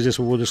ситуація зі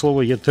свободою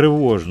слова є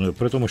тривожною,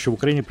 при тому, що в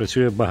Україні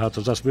працює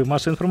багато засобів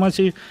масової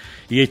інформації.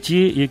 Є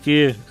ті,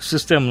 які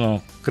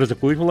системно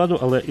критикують владу,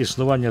 але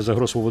існування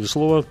загроз свободи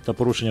слова та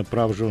порушення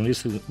прав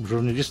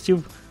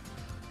журналістів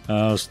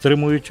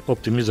стримують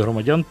оптимізм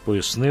громадян,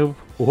 пояснив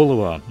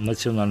голова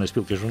Національної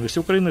спілки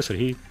журналістів України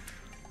Сергій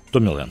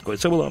Томіленко. І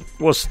це була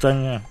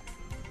остання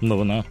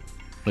новина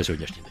на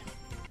сьогоднішній день.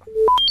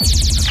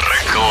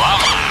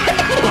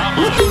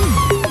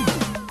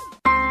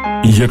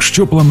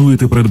 Якщо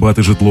плануєте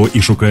придбати житло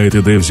і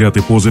шукаєте, де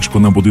взяти позичку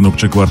на будинок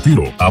чи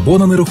квартиру, або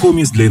на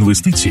нерухомість для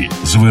інвестицій,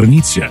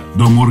 зверніться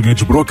до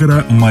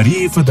моргедж-брокера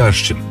Марії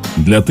Федащин.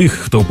 Для тих,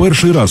 хто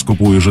перший раз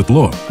купує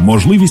житло,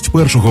 можливість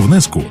першого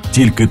внеску –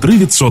 тільки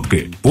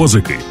 3%.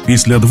 Позики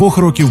після 2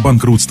 років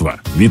банкрутства.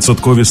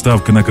 Відсоткові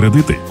ставки на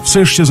кредити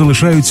все ще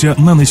залишаються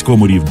на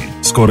низькому рівні.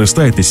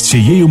 Скористайтесь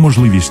цією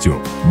можливістю.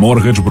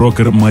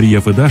 Моргедж-брокер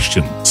Марія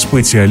Федащин –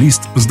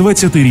 спеціаліст з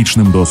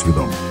 20-річним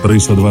досвідом.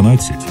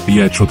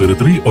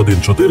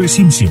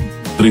 312-543-1477.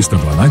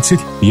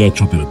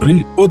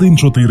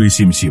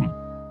 312-543-1477.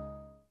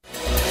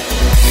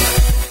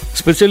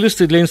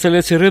 Спеціалісти для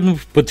інсталяції РЕН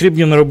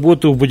потрібні на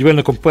роботу в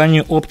будівельній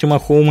компанії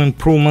Optima Home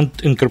Improvement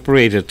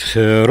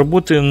Incorporated.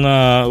 Роботи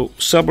на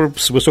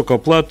Suburbs, висока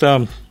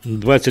оплата,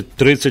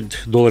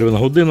 $20-30 на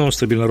годину,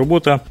 стабільна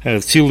робота.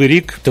 Цілий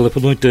рік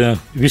телефонуйте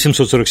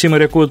 847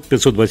 арякод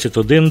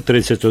 521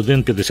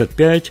 31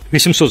 55,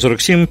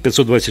 847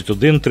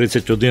 521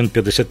 31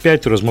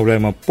 55.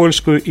 Розмовляємо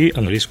польською і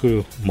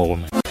англійською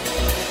мовами.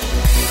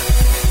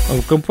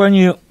 В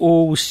компанії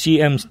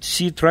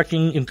OCMC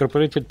Trucking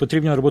Incorporated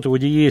потрібні на роботу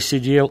водії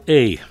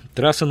CDL-A.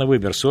 Траса на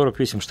вибір,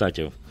 48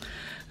 штатів.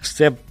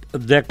 Step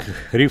Deck,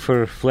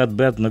 Reefer,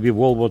 Flatbed, нові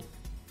Volvo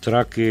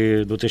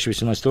траки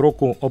 2018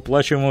 року.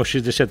 Оплачуємо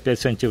 65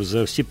 центів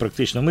за всі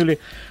практично милі,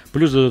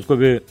 плюс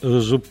додаткові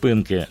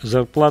зупинки.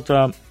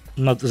 Зарплата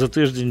за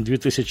тиждень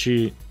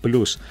 2000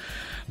 плюс.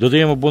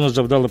 Додаємо бонус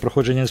за вдале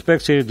проходження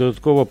інспекції,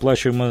 додатково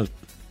оплачуємо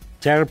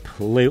TARP,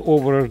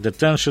 Layover,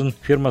 Detention.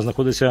 Фірма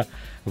знаходиться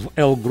в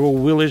Elk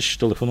Grove Village.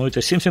 Телефонуйте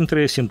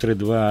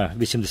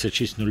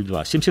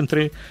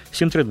 773-732-8602.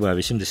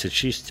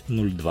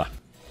 773-732-8602.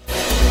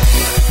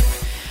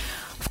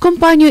 В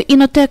компанію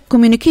Innotech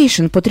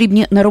Communication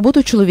потрібні на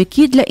роботу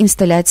чоловіки для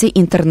інсталяції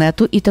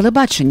інтернету і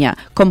телебачення,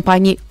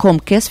 компаній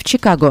Comcast в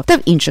Чикаго та в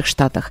інших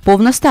штатах.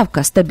 Повна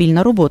ставка,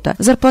 стабільна робота.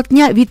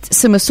 Зарплатня від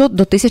 700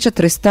 до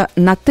 1300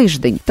 на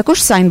тиждень. Також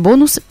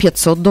сайн-бонус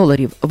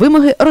 $500.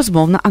 Вимоги –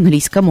 розмовна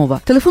англійська мова.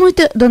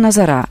 Телефонуйте до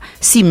Назара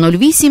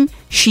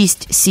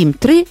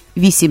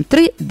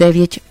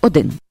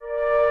 708-673-8391.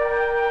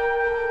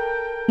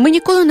 Ми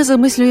ніколи не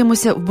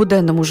замислюємося в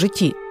буденному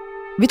житті.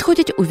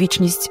 Відходять у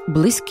вічність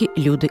близькі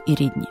люди і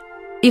рідні.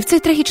 І в цей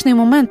трагічний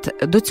момент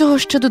до цього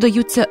ще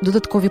додаються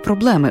додаткові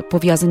проблеми,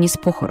 пов'язані з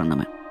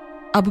похоронами.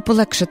 Аби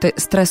полегшити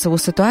стресову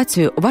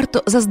ситуацію,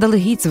 варто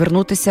заздалегідь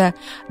звернутися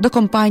до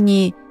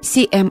компанії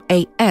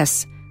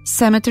CMAS –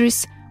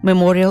 Cemeteries,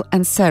 Memorial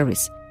and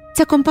Service.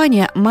 Ця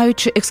компанія,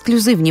 маючи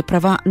ексклюзивні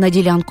права на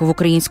ділянку в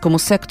українському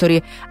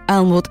секторі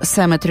Elmwood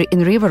Cemetery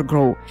in River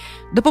Grove,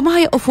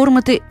 допомагає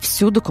оформити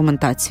всю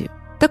документацію.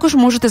 Також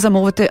можете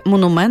замовити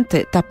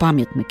монументи та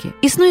пам'ятники.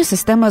 Існує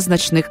система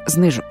значних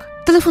знижок.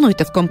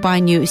 Телефонуйте в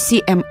компанію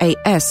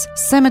CMAS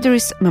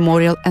Cemeteries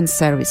Memorial and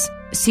Service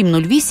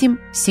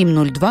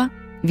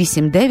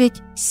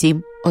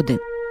 708-702-8971.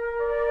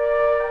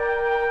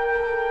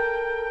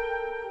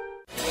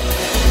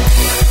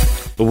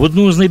 В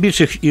одну з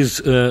найбільших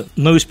із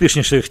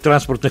найуспішніших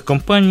транспортних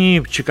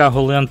компаній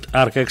Chicago Land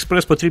Arca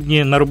Express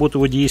потрібні на роботу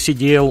водії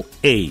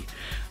CDL-A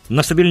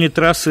на стабільні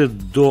траси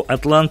до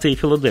Атланти і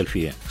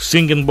Філадельфії.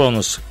 Singing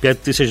бонус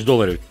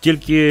 $5,000.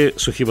 Тільки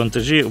сухі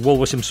вантажі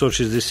Volvo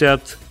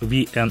 760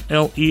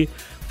 VNL і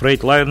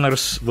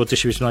Freightliners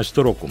 2018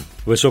 року.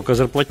 Висока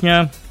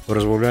зарплатня.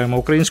 Розмовляємо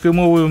українською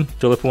мовою.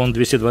 Телефон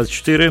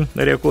 224,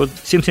 арія-код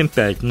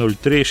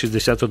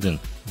 775-03-61.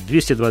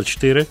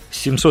 224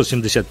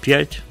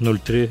 775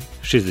 03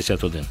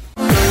 61.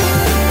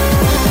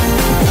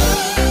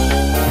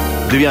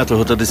 9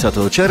 та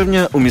 10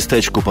 червня у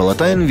містечку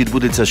Палатайн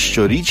відбудеться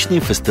щорічний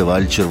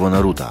фестиваль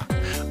 «Червона рута».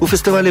 У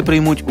фестивалі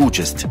приймуть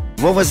участь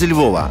Вова зі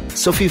Львова,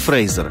 Софі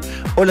Фрейзер,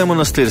 Оля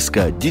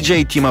Монастирська,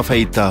 діджей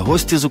Тімофей та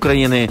гості з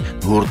України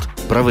гурт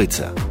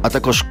 «Правиця». А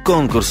також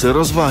конкурси,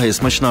 розваги,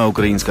 смачна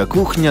українська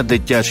кухня,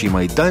 дитячий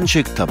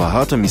майданчик та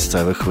багато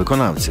місцевих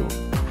виконавців.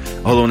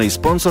 Головний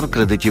спонсор –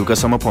 кредитівка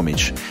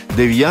 «Самопоміч».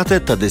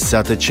 9 та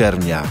 10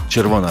 червня.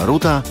 «Червона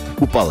рута»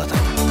 у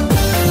Палатайн.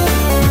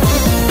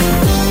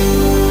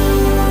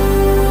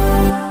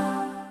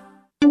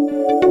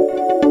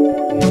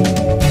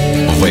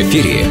 В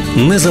ефірі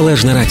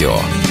Незалежне Радіо.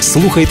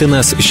 Слухайте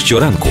нас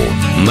щоранку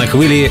на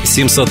хвилі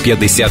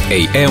 750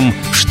 AM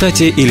в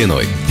штаті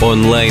Ілліной.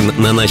 Онлайн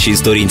на нашій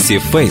сторінці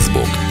в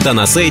Facebook та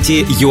на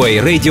сайті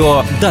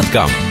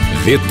uaradio.com.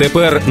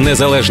 Відтепер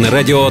Незалежне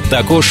Радіо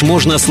також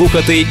можна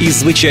слухати із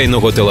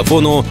звичайного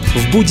телефону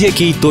в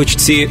будь-якій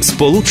точці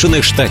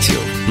Сполучених Штатів.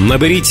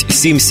 Наберіть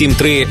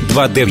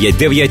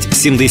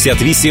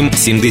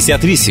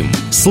 773-299-78-78.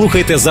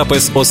 Слухайте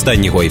запис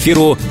останнього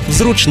ефіру в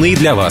зручний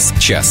для вас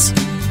час.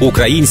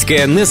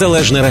 Українське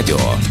Незалежне Радіо.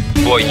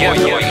 Бо я.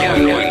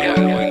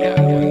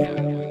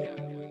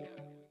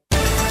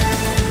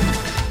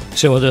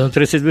 7 годин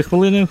 32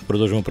 хвилини.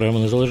 Продовжуємо програму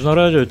Незалежного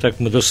Радіо. І так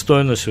ми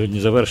достойно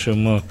сьогодні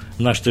завершуємо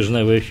наш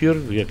тижневий ефір.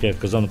 Як я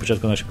казав на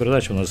початку нашої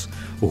передачі, у нас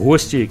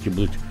гості, які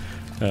будуть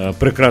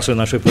прикрасою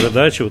нашої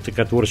передачі. От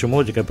така творча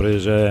молодь, яка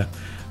приїжджає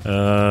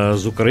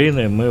з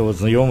України. Ми от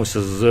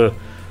знайомимося з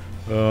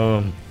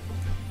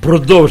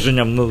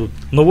продовженням,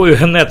 новою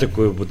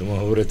генетикою, будемо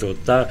говорити,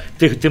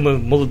 тими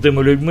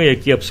молодими людьми,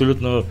 які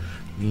абсолютно,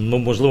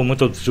 можливо, ми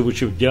тут,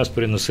 живучи в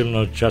діаспорі, не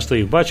сильно часто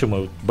їх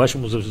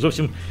бачимо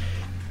зовсім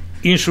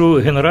іншу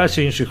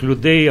генерацію, інших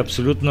людей,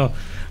 абсолютно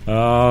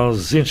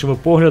з іншими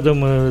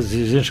поглядами,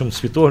 з іншим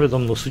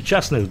світоглядом,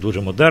 сучасних,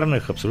 дуже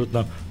модерних,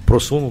 абсолютно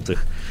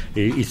просунутих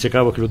і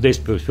цікавих людей,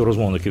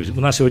 співрозмовників.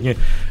 У нас сьогодні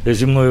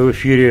зі мною в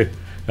ефірі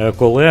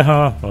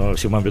колега,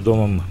 всім вам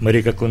відомим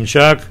Марійка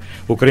Климчак,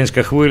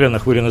 Українська хвиля на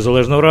хвилі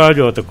Незалежного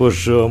Радіо, а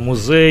також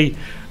музей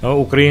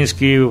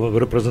український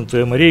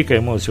репрезентує Марійка.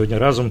 І ми сьогодні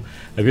разом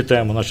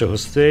вітаємо наших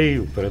гостей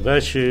у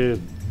передачі.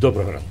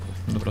 Доброго ранку.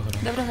 Доброго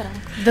ранку. Доброго ранку.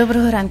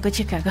 Доброго ранку,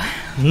 Чикаго.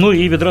 Ну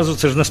і відразу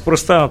це ж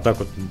неспроста. Так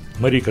от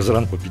Марійка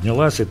зранку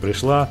піднялася і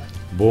прийшла,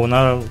 бо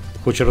вона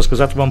хоче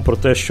розказати вам про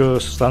те, що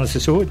станеться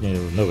сьогодні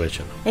на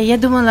вечір. Я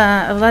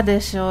думала,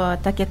 Влади, що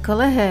так як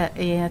колеги,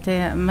 і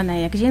ти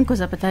мене як жінку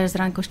запитаєш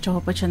зранку, з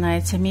чого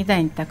починається мій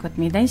день. Так от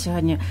мій день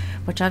сьогодні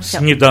почався...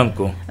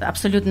 Сніданку.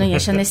 Абсолютно, я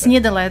ще не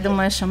снідала. Я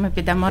думаю, що ми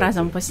підемо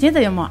разом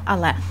поснідаємо,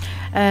 але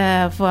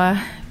в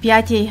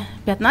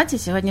 5:15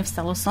 сьогодні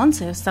встало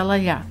сонце і встала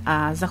я.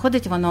 А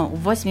заходить воно у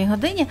 8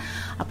 годині,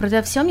 а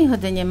проте в 7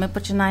 годині ми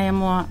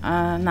починаємо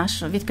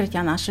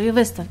відкриття нашої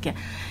виставки.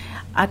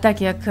 А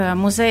так як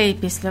музей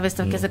після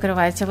виставки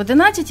закривається в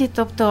 11,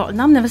 тобто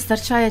нам не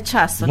вистачає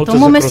часу.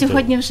 Тому ми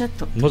сьогодні вже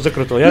тут.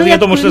 Закруто. Я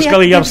думаю, що ти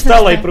сказали, я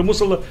встала і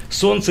примусила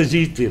сонце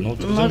зійти. Я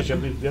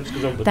б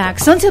сказав би так.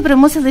 Сонце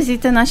примусили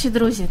зійти наші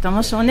друзі,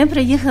 тому що вони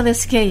приїхали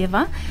з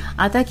Києва,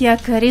 а так як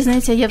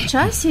різниця є в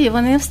часі,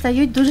 вони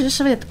встають дуже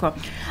швидко.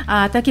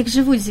 А так як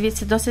живуть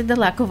звідси досить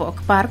далеко в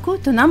Ок-парку,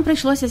 то нам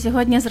прийшлося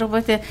сьогодні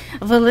зробити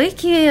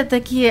великі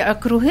такі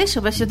круги,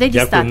 щоб сюди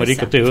дістатися. Дякую,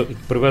 Марійка, ти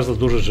привезла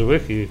дуже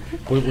живих і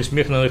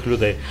усміхнених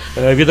людей.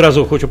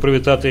 Відразу хочу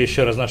привітати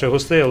ще раз наших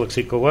гостей.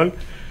 Олексій Коваль,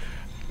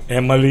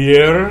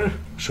 емальєр.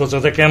 Що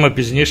це таке? Ми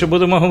пізніше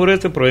будемо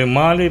говорити про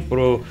емалі,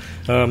 про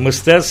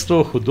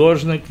мистецтво,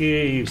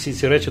 художники і всі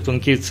ці речі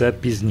тонкі, це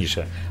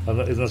пізніше.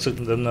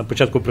 На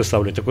початку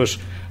представлю також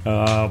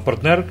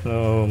партнер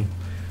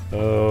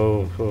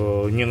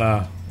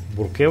Ніна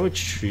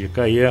Буркевич,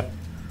 яка є,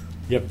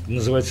 як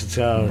називається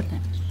ця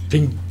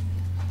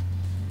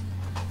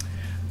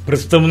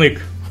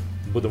представник,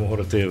 будемо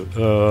говорити,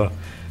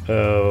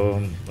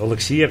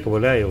 Олексія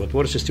Коваля і його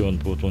творчості.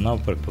 Вона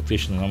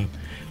фактично нам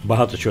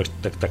багато чого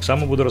так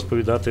само буде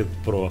розповідати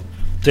про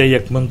те,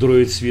 як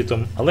мандрують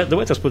світом. Але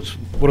давайте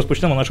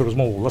розпочнемо нашу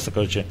розмову, власне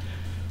кажучи,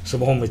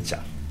 самого митця.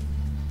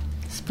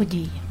 З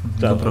події.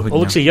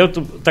 Олексій, я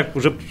так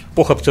вже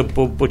похапця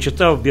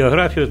почитав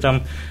біографію,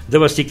 там, де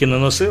вас тільки не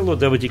носило,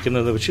 де ви тільки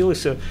не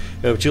навчилися,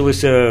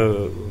 вчилися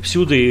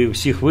всюди, і в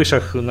всіх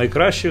вишах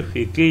найкращих,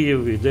 і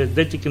Київ, і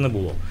де тільки не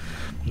було.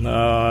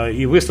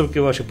 І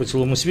виставки ваші по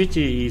цілому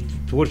світі, і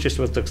творчість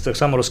у вас так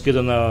само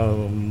розкидана,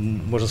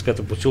 можна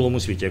сказати, по цілому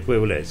світі, як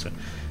виявляється.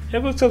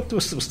 Як ви це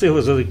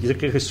встигли за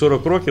якихось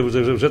 40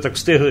 років, вже так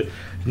встигли,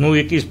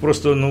 якийсь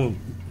просто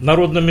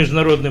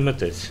народно-міжнародний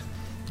митець?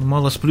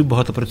 Мало сплю,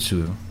 багато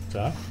працюю.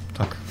 Так?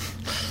 Так.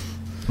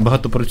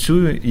 Багато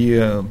працюю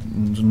і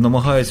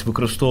намагаюсь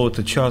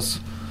використовувати час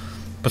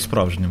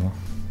по-справжньому.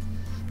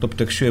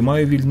 Тобто, якщо я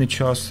маю вільний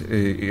час,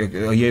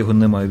 а я його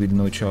не маю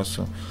вільного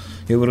часу,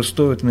 я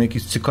використовую на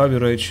якісь цікаві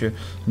речі,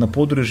 на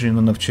подорожі,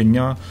 на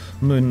навчання,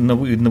 і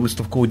на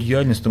виставкову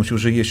діяльність, тому що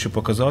вже є що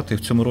показати. І в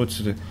цьому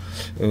році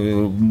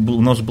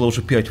у нас було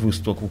вже 5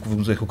 виставок в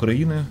музеях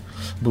України,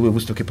 були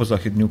виставки по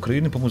Західній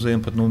Україні, по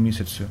музеям по одному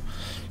місяцю.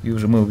 І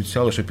вже ми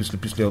обіцяли, що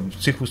після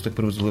цих виставок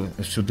привезли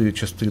сюди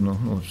частину,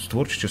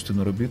 творчу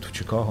частину робіт в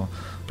Чикаго,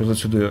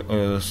 привезли сюди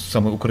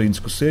саме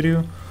українську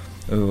серію.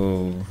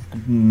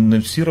 Не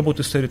всі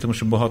роботи серії, тому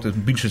що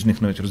більшість з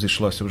них навіть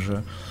розійшлася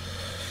вже.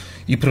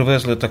 І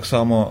привезли так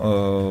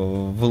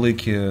само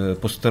великі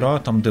постера,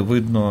 там, де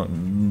видно,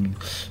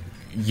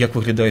 як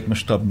виглядають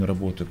масштабні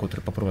роботи, котрі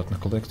по приватних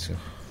колекціях.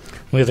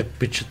 Я так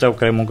підчитав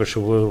краймо,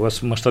 що у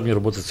вас масштабні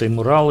роботи – це і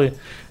мурали,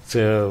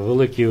 це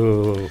великі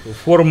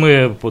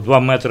форми, по 2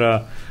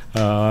 метри,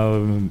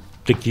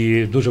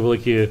 такі дуже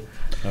великі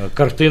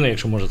картини,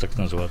 якщо можна так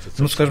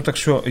назвати. Скажімо так,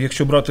 що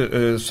якщо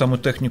брати саме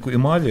техніку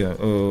емалі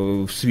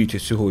в світі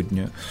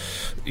сьогодні,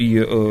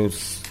 і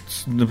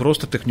не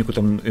просто техніку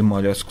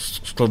емалі, а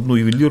складну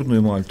ювелірну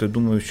емаль,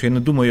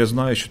 то я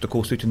знаю, що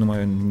такого в світі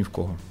немає ні в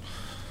кого.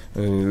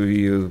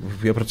 І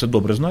я про це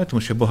добре знаю,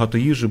 тому що я багато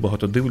їжджу,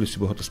 багато дивлюся,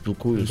 багато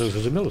спілкуюся.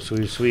 Зрозуміло,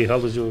 в своїй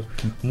галузі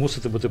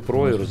мусите бути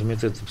про і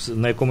розуміти,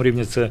 на якому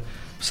рівні це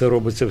все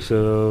робиться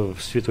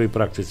в світовій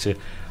практиці.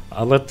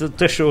 Але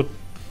те, що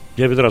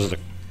я відразу так,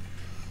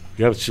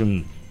 я в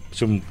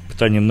цьому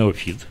питанні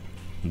неофіт.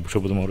 Що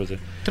будемо говорити?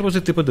 Треба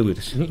зайти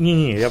подивитися.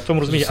 Ні, я в тому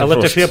розумію. Але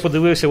те, що я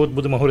подивився,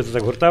 будемо говорити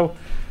так, гортав,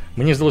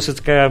 мені здалося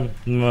така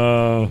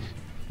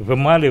в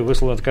емалі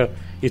висловлена така,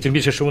 і тим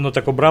більше, що воно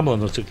так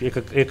обрамлено, це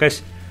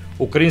якась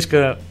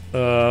українська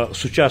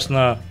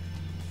сучасна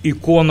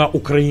ікона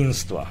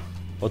українства.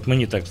 От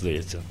мені так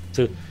здається.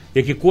 Це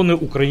як ікони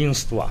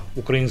українству.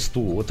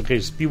 От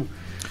такий спів.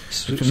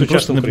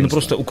 Не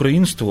просто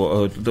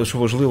українство, а що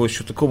важливо,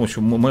 що такому,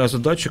 що моя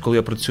задача, коли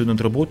я працюю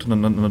над роботою,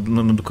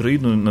 над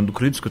Україною, над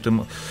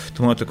українською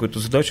тематикою, то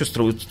задача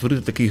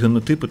створити такий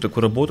генотип,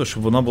 таку роботу,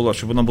 щоб вона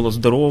була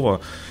здорова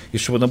і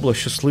щоб вона була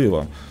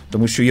щаслива.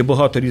 Тому що є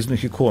багато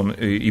різних ікон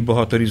і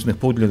багато різних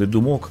поглядів,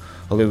 думок,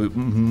 але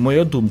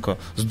моя думка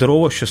 –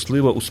 здорова,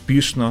 щаслива,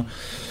 успішна,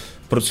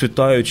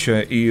 процвітаюча,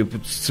 і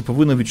це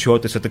повинно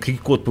відчуватися, такий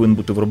код повинен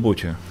бути в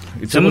роботі.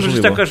 І це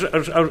важливо. Так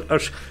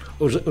аж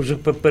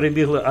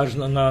перебігли аж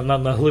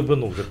на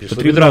глибину вже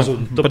пішли.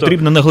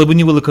 Потрібна на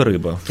глибині велика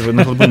риба. Ви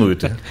на глибину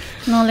йти.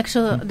 Але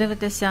якщо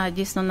дивитися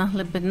дійсно на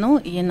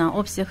глибину і на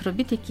обсяг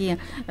робіт, які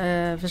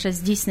вже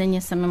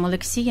здійснені самим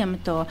Олексієм,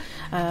 то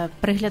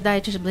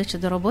приглядаючись ближче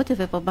до роботи,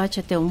 ви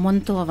побачите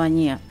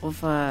вмонтовані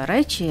в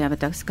речі, я би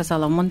так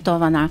сказала,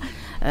 вмонтована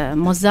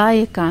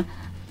мозаїка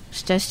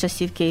ще з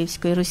часів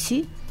Київської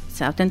Русі.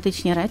 Це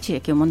автентичні речі,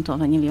 які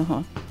вмонтовані в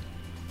його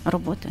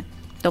роботи.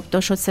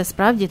 Тобто, що це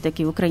справді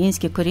такі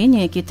українські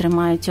коріння, які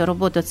тримають цю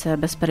роботу, це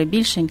без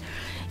перебільшень.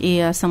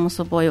 І, само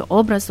собою,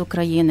 образ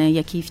України,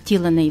 який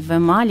втілений в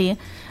емалі,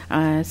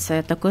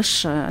 це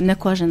також не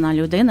кожна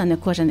людина, не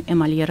кожен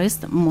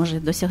емальєрист може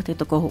досягти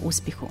такого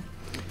успіху.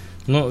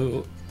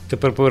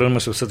 Тепер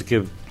повернемося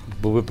все-таки,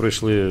 бо ви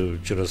пройшли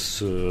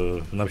через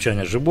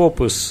навчання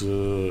живопис,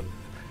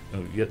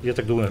 я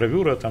так думаю,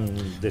 гравюра, там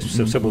десь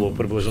все було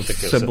приблизно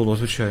таке. Все було,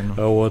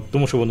 звичайно.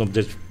 Тому що воно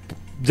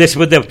десь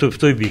веде в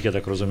той бік, я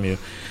так розумію.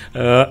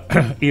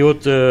 І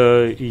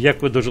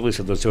як ви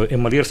дожилися до цього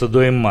емальєрства,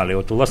 до емалі?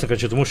 Власне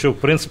кажучи, тому що, в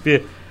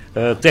принципі,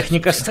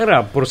 техніка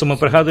стара. Просто ми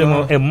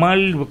пригадуємо,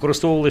 емаль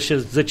використовували ще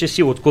за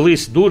часів.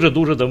 Колись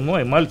дуже-дуже давно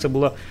емаль це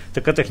була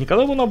така техніка,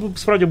 але вона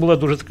справді була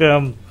дуже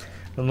така,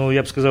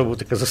 я б сказав,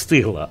 така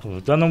застигла.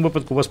 В даному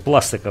випадку у вас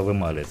пластика в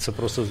емалі. Це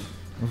просто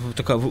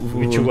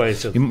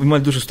відчувається. Емаль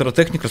дуже стара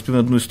техніка, розповім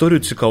одну історію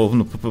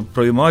цікаву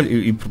про емаль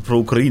і про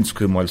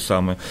українську емаль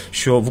саме,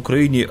 що в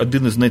Україні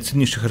один із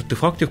найцінніших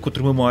артефактів,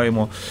 котрі ми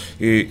маємо,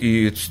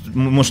 і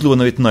можливо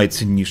навіть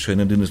найцінніший,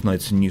 не один із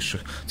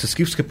найцінніших, це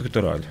скіфська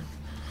пектораль.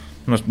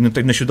 У нас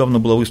нещодавно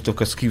була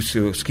виставка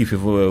скіфів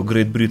в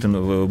Great Britain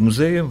в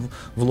музеї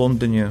в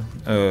Лондоні,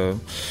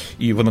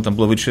 і вона там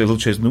була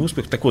величезний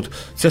успіх. Так от,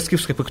 ця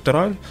скіфська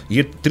пектораль,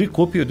 є 3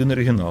 копії, 1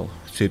 оригінал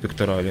цієї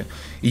пекторалі.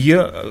 І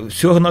є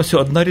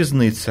всього-навсього одна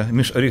різниця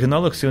між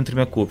оригіналом і цими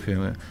 3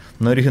 копіями.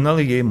 На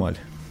оригіналі є емаль.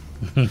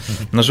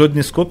 На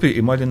жодній з копій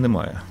емалі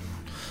немає.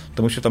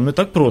 Тому що там не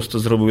так просто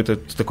зробити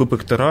таку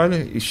пектораль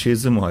і ще й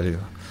з емалію.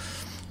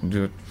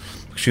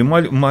 Що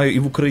емаль має і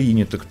в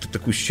Україні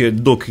таку ще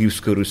до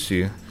Київської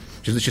Русі.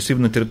 чи за часів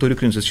на території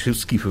України, за часів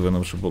скіфів вона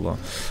вже була.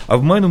 А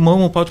в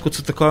моєму випадку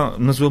це така,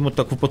 називаємо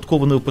так,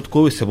 випадкова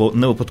невипадковість, або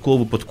невипадкова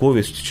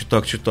випадковість,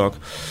 чи так.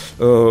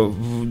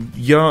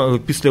 Я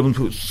після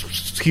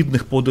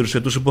східних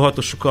подорожей дуже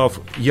багато шукав,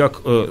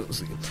 в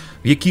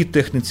якій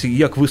техніці,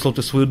 як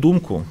висловити свою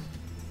думку.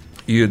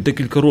 І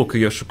декілька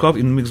років я шукав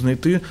і не міг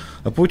знайти,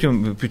 а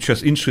потім під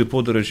час іншої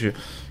подорожі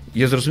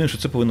я зрозумів, що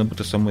це повинна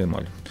бути саме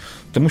емаль.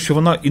 Тому що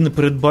вона і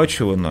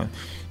непередбачувана,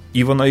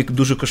 і вона і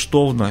дуже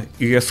коштовна,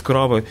 і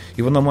яскрава,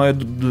 і вона має...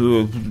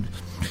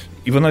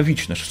 І вона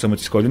вічна, що саме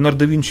цікаво.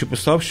 Леонардо да Вінчі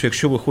писав, що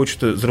якщо ви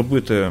хочете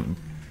зробити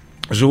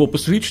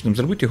живопис вічним,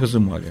 зробіть його з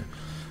емалі.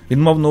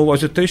 Він мав на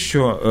увазі те,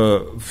 що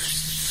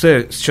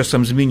все з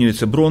часом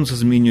змінюється, бронза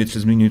змінюється,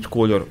 змінює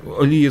кольор,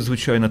 олія,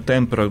 звичайно,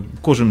 темпера,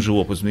 кожен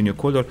живопис змінює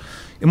кольор.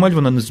 Емаль,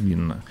 вона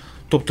незмінна.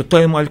 Тобто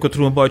та емаль,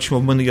 яку ми бачимо,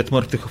 в мене є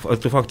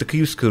артефакти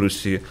Київської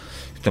Русі,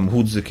 там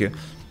гудзики,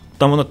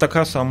 там вона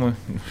така сама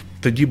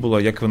тоді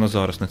була, як вона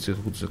зараз на цих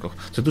гудзиках.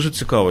 Це дуже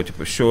цікаво,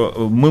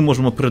 що ми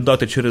можемо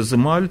передати через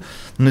емаль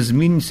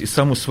незмінність і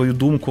саме свою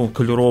думку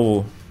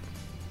кольорову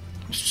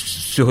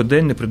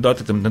сьогодення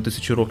передати там на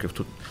 1000 років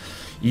тут.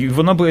 І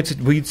вона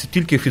боїться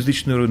тільки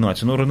фізичної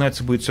руйнації. Ну,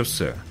 руйнації боїться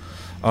все.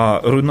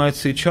 А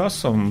руйнації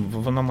часом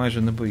вона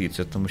майже не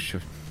боїться, тому що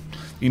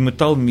і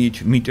метал,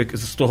 мідь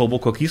з того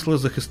боку кисло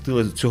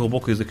захистила, з цього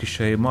боку і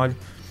захищає емаль.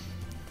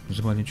 З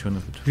емаль нічого не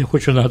буде. Я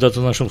хочу нагадати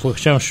нашим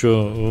слухачам,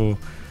 що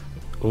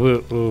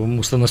ви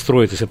мусите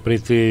настроїтися,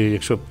 прийти,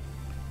 якщо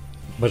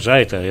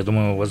бажаєте, я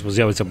думаю, у вас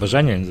з'явиться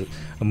бажання,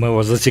 ми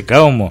вас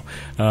зацікавимо,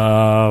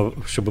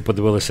 щоб ви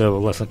подивилися,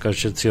 власне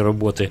кажучи, ці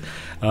роботи.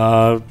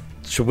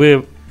 Щоб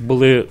ви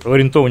були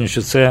орієнтовані,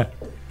 що це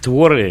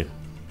твори,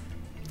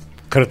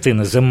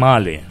 картини з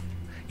емалі.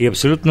 І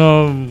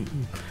абсолютно,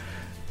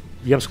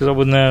 я б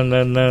сказав,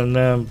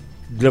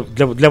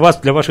 для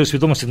вас, для вашої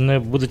свідомості не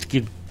будуть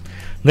такі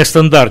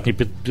нестандартні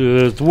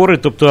твори,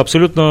 тобто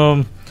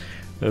абсолютно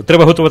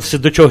треба готуватися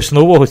до чогось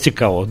нового,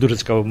 цікавого, дуже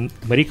цікаво.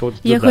 Маріка, от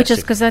я хочу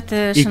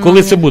сказати, і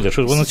коли це буде?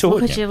 Що воно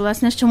сьогодні? Слухачі,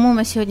 власне, чому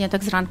ми сьогодні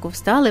так зранку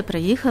встали,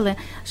 приїхали,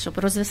 щоб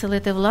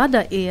розвеселити владу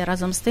і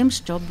разом з тим,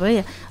 щоб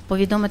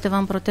повідомити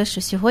вам про те,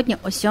 що сьогодні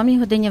о 7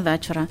 годині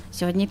вечора,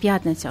 сьогодні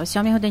п'ятниця, о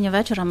 7 годині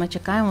вечора ми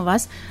чекаємо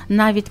вас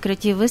на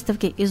відкритті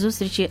виставки і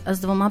зустрічі з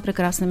двома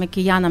прекрасними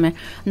киянами,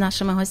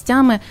 нашими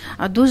гостями.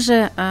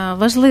 Дуже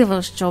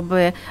важливо, щоб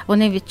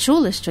вони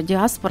відчули, що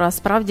діаспора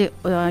справді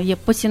є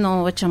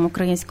поціновувачем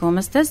українського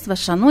мистецтва,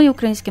 шанує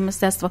українське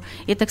мистецтво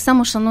і так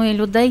само шанує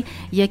людей,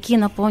 які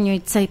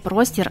наповнюють цей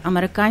простір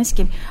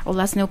американським,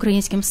 власне,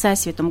 українським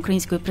всесвітом,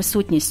 українською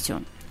присутністю.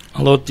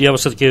 Але от я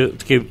все-таки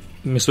такий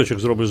місточок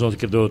зроблю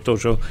знову-таки до того,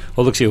 що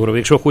Олексій говорив.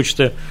 Якщо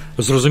хочете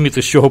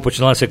зрозуміти, з чого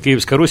починалася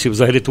Київська Русь і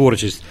взагалі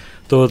творчість,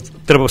 то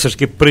треба все ж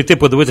таки прийти,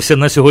 подивитися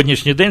на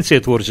сьогоднішній день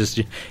цієї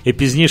творчості і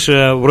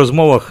пізніше в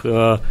розмовах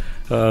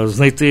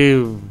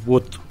знайти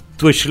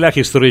той шлях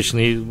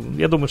історичний.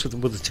 Я думаю, що це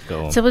буде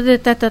цікаво. Це буде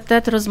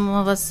тет-а-тет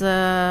розмова з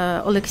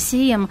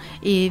Олексієм,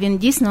 і він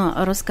дійсно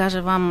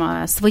розкаже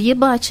вам своє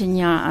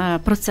бачення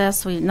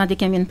процесу, над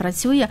яким він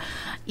працює.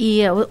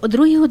 І о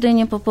 2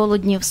 годині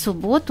пополудні в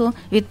суботу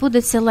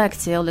відбудеться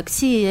лекція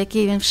Олексія,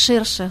 який він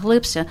ширше,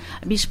 глибше,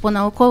 більш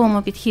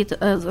по-науковому підхід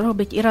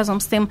робить і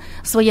разом з тим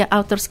своє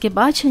авторське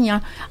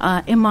бачення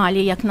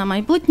емалі як на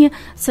майбутнє.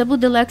 Це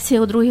буде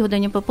лекція о 2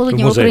 годині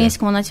пополудні в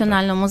Українському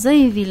національному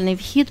музеї. Вільний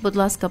вхід, будь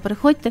ласка,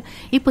 приходьте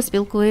і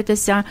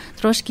поспілкуєтеся,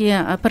 трошки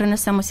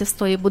перенесемося з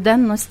тої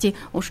буденності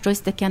у щось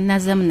таке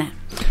неземне.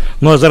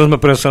 Ну, а зараз ми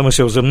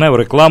перенесемося в земне, в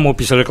рекламу.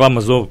 Після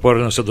реклами знову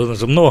повернемося до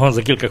неземного.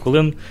 За кілька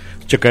хвилин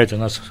чекайте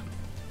нас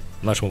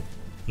на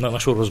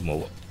нашу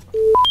розмову.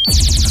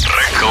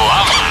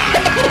 Реклама.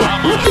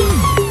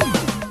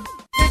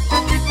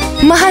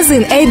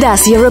 Магазин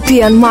Eidas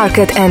European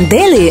Market and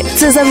Deli –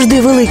 це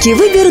завжди великий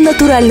вибір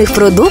натуральних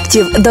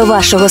продуктів до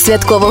вашого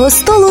святкового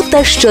столу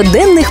та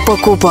щоденних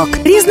покупок.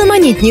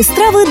 Різноманітні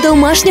страви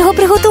домашнього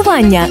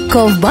приготування,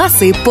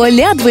 ковбаси,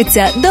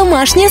 полядвиця,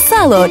 домашнє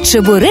сало,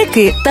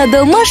 чебуреки та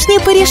домашні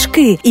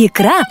пиріжки,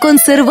 ікра,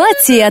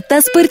 консервація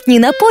та спиртні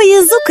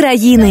напої з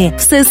України.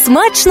 Все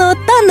смачно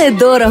та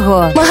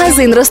недорого.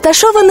 Магазин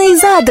розташований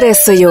за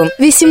адресою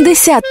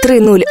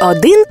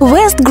 8301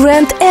 West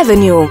Grand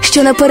Avenue,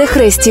 що на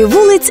перехресті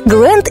вулиць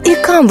Грент і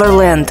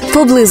Камберленд,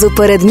 поблизу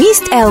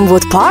передмість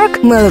Елмвуд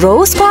Парк,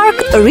 Мелроуз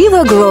Парк,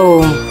 Рівер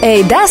Гроу.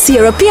 Eidas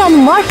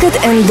European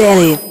Market and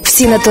Deli.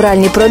 Всі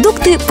натуральні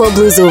продукти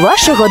поблизу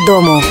вашого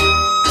дому.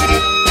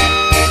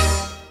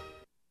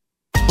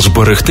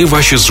 Зберегти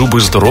ваші зуби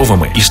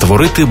здоровими і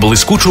створити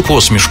блискучу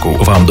посмішку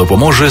вам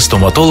допоможе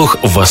стоматолог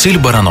Василь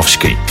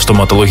Барановський. В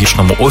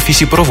стоматологічному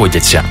офісі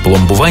проводяться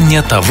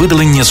пломбування та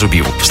видалення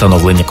зубів,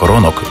 встановлення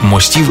коронок,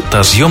 мостів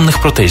та зйомних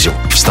протезів,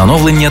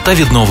 встановлення та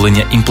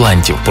відновлення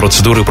імплантів,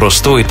 процедури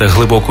простої та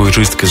глибокої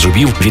чистки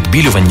зубів,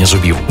 відбілювання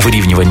зубів,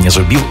 вирівнювання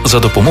зубів за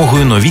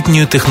допомогою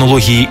новітньої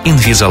технології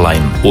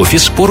Invisalign.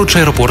 Офіс поруч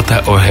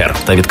аеропорта Огер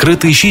та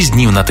відкритий 6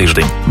 днів на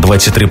тиждень.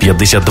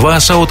 2352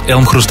 South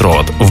Elmhurst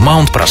Road в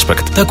Маунт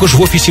Проспект. Також Також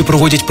в офісі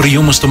проводять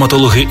прийоми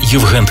стоматологи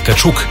Євген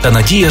Ткачук та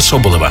Надія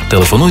Соболева.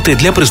 Телефонуйте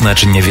для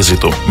призначення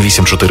візиту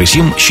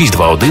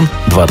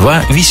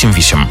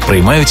 847-621-2288.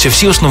 Приймаються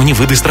всі основні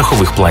види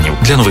страхових планів.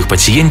 Для нових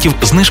пацієнтів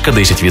знижка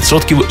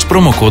 10% з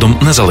промокодом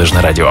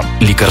 «Незалежне радіо».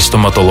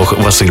 Лікар-стоматолог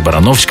Василь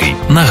Барановський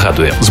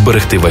нагадує,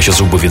 зберегти ваші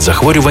зуби від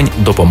захворювань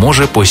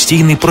допоможе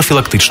постійний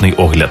профілактичний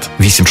огляд.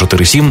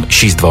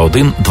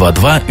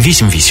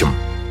 847-621-2288.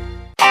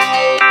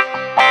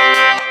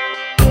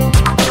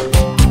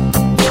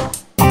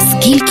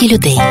 Скільки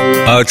людей?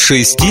 А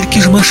чи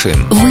стільки ж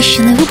машин? Ви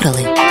ще не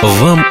вибрали?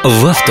 Вам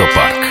в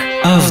автопарк.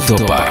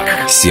 Автопарк.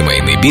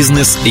 Сімейний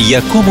бізнес,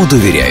 якому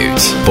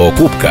довіряють.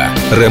 Покупка,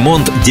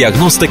 ремонт,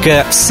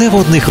 діагностика – все в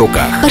одних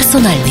руках.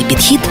 Персональний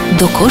підхід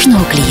до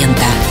кожного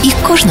клієнта і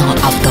кожного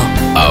авто.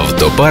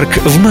 Автопарк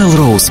в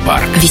Мелроуз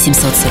Парк.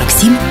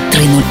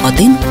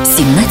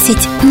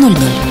 847-301-1700.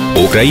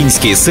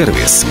 Український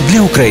сервіс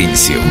для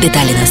українців.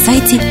 Деталі на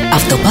сайті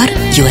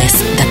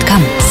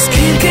автопар.us.com.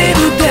 Скільки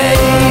людей?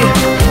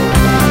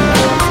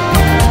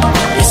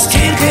 І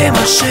скільки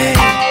машин?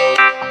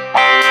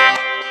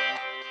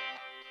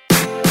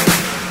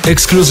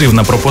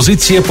 Ексклюзивна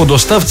пропозиція по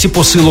доставці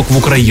посилок в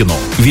Україну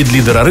від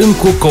лідера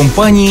ринку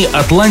компанії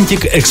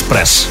Atlantic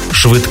Express.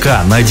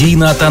 Швидка,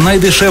 надійна та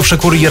найдешевша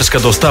кур'єрська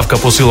доставка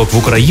посилок в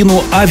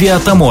Україну авіа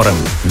та морем.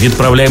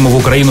 Відправляємо в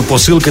Україну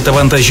посилки та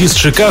вантажі з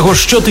Чикаго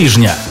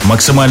щотижня.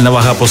 Максимальна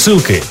вага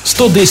посилки –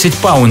 110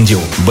 паундів.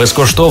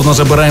 Безкоштовно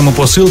забираємо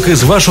посилки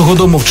з вашого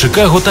дому в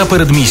Чикаго та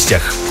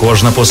передмістях.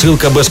 Кожна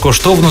посилка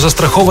безкоштовно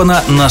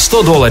застрахована на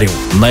 $100.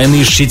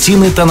 Найнижчі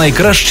ціни та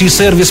найкращий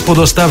сервіс по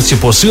доставці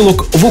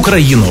посилок в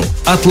Україну.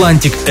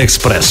 Atlantic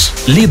Express.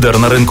 Лідер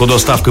на ринку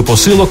доставки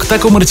посилок та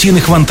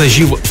комерційних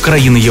вантажів в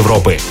країни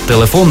Європи.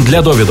 Телефон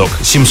для довідок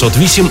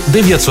 708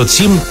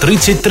 907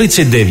 30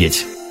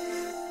 39.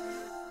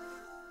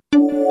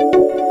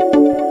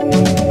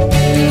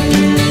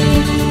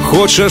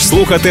 Хочеш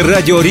слухати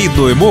радіо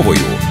рідною мовою?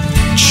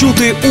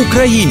 Чути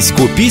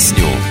українську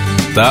пісню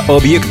та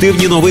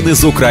об'єктивні новини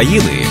з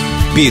України?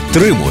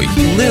 Підтримуй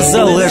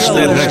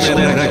Незалежне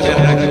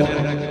радіо.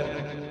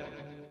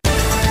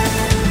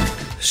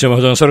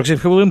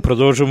 7:47.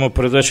 Продовжуємо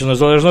передачу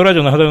Незалежного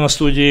радіо. Нагадаю, на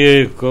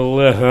студії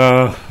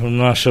колега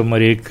наша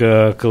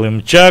Марійка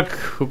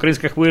Климчак,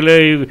 Українська хвиля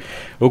і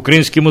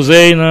Український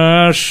музей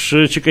наш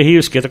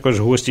Чикагівський, а також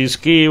гості із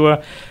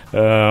Києва,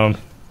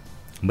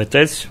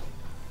 митець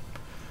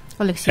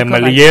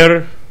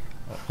Емельєр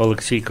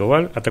Олексій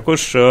Коваль, а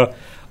також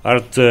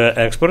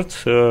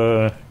арт-експерт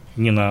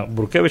Ніна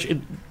Буркевич. І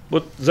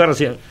от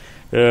зараз я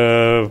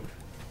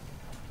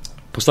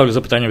поставлю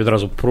запитання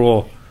відразу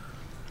про...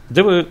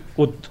 Де ви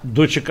от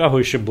до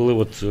Чикаго ще були?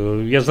 От,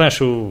 я знаю,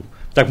 що,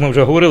 так ми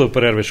вже говорили в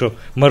перерві, що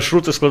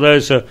маршрути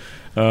складаються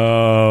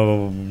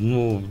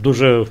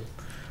дуже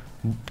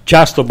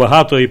часто,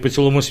 багато і по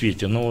цілому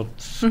світі. Ну, от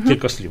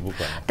кілька слів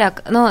буквально.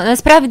 Так,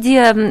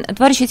 насправді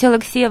творчість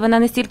Олексія, вона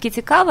настільки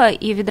цікава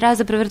і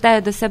відразу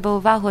привертає до себе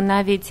увагу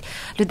навіть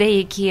людей,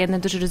 які не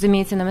дуже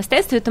розуміються на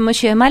мистецтві, тому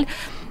що Емаль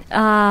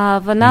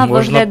вона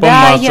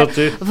виглядає,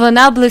 помацати.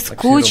 Вона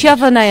блискуча,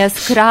 вона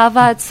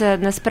яскрава, це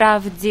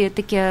насправді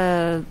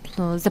таке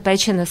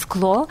запечене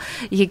скло,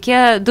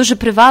 яке дуже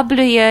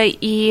приваблює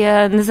і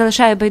не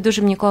залишає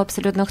байдужим нікого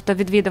абсолютно, хто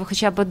відвідав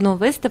хоча б одну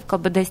виставку,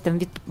 або десь там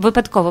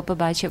випадково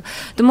побачив.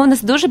 Тому у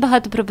нас дуже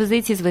багато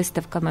пропозицій з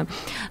виставками.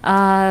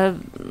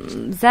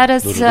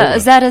 Зараз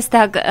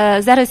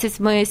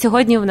ось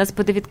сьогодні у нас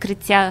буде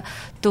відкриття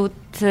тут,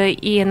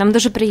 і нам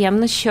дуже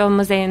приємно, що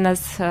музей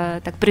нас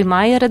так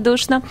приймає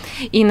радушно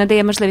і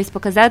надає можливість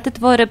показати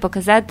твори,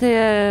 показати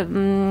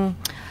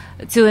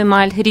цю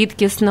емаль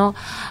рідкісну.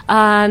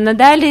 А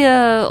надалі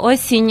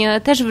осінь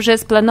теж вже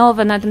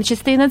спланована там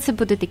частина, це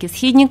будуть такі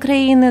східні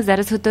країни.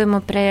 Зараз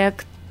готуємо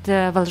проєкт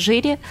в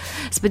Алжирі.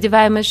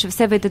 Сподіваємось, що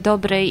все вийде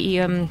добре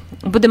і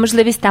буде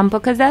можливість там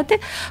показати.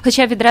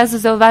 Хоча відразу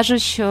зауважу,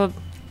 що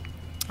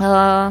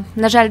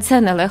на жаль,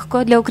 це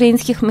нелегко для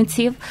українських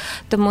митців,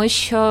 тому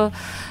що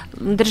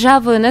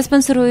державою не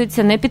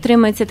спонсорується, не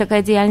підтримується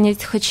така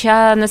діяльність,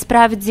 хоча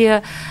насправді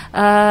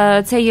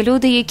це є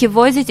люди, які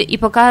возять і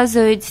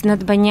показують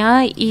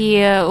надбання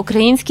і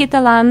український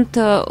талант,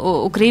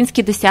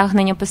 українські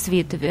досягнення по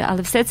світові.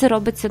 Але все це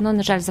робиться,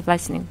 на жаль, за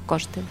власні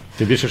кошти.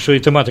 Тим більше, що і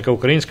тематика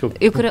українська, в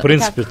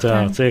принципі,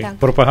 це як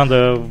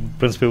пропаганда, в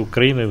принципі,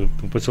 України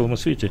по цілому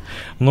світі.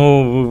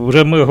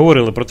 Вже ми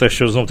говорили про те,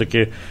 що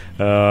знов-таки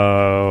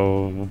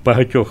в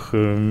багатьох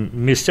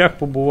місцях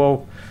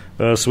побував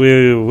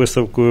своєю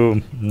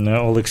виставкою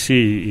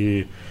Олексій,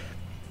 і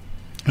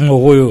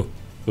ногою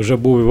вже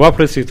був і в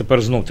Африці, і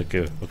тепер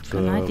знов-таки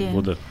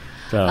буде.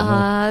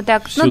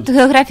 Так,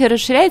 географія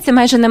розширяється,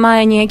 майже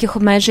немає ніяких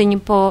обмежень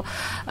по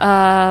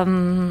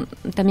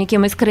там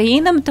якимось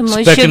країнам, тому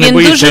що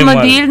він дуже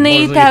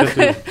мобільний.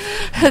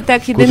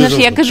 Так, єдине, що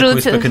я кажу,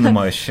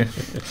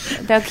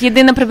 так,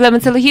 єдина проблема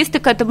це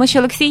логістика, тому що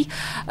Олексій,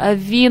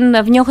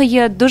 в нього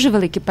є дуже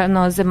великі,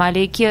 певно, земель,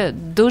 які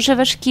дуже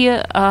важкі,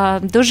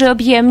 дуже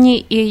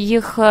об'ємні, і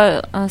їх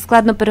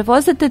складно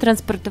перевозити,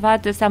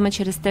 транспортувати саме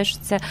через те, що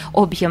це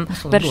об'єм,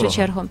 в першу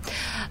чергу.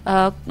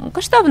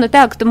 Коштовно,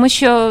 так, тому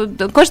що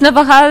кожна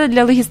вага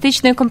для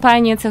логістичної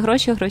компанії – це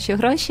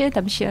гроші,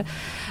 там ще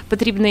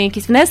потрібно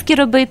якісь внески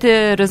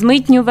робити,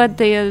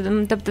 розмитнювати,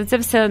 тобто це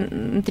все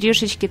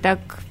трішечки так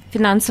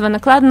фінансово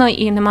накладно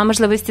і нема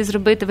можливості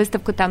зробити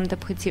виставку там, де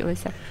б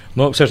хотілося.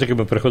 Ну, все ж таки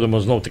ми переходимо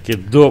знов-таки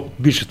до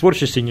більше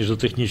творчості, ніж до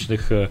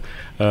технічних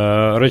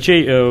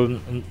речей.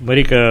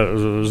 Марійка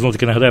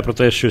знов-таки нагадає про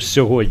те, що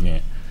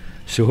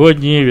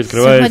сьогодні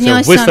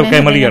відкривається виставка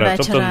Емальєра,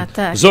 тобто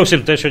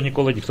зовсім те, що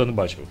ніколи ніхто не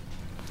бачив.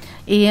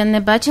 І не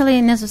бачили,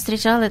 і не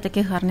зустрічали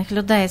таких гарних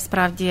людей,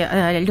 справді,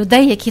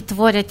 людей, які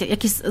творять,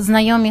 які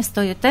знайомі з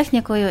тою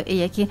технікою і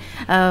які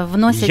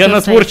вносять... Я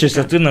на творчість,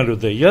 а ти на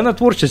людей. Я на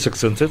творчість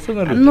акцент, це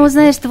на людей. Ну,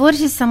 знаєш,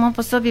 творчість сама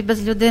по собі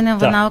без людини,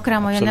 вона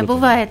окремою не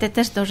буває. Ти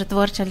теж дуже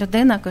творча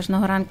людина,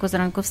 кожного ранку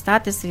зранку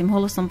встати, своїм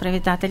голосом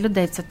привітати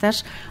людей. Це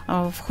теж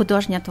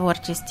художня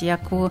творчість,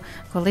 яку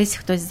колись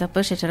хтось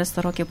запише, через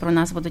 100 років про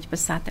нас будуть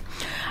писати.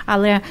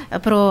 Але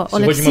про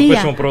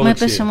Олексія, ми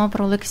пишемо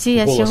про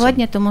Олексія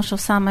сьогодні, тому що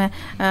саме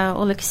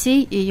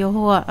Олексій і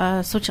його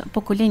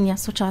покоління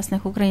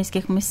сучасних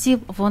українських митців,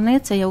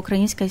 це є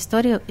українська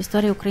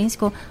історія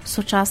українського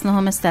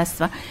сучасного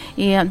мистецтва.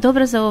 І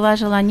добре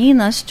зауважила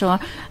Ніна, що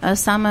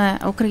саме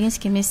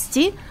українські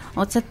митці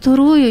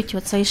турують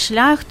оцей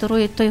шлях,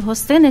 турують той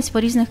гостинець по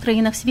різних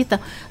країнах світу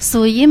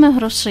своїми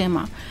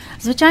грошима.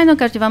 Звичайно,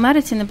 кажуть, в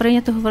Америці не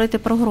прийнято говорити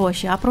про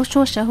гроші. А про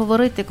що ще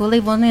говорити, коли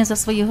вони за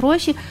свої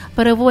гроші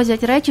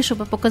перевозять речі, щоб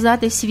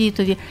показати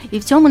світові? І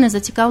в цьому не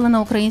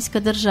зацікавлена українська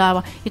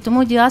держава. І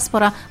тому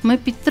діаспора, ми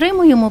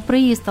підтримуємо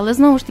приїзд, але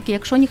знову ж таки,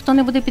 якщо ніхто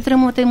не буде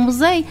підтримувати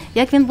музей,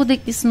 як він буде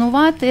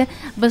існувати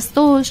без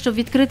того, щоб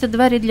відкрити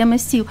двері для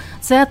митців?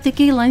 Це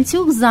такий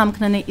ланцюг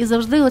замкнений, і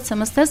завжди оце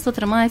мистецтво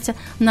тримається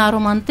на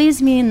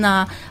романтизмі,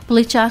 на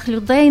плечах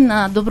людей,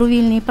 на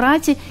добровільній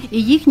праці,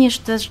 і їхня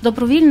ж теж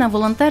добровільна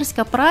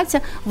волонтерська праця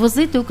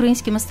возити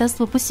українське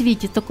мистецтво по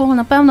світі. Такого,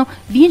 напевно,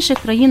 в інших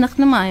країнах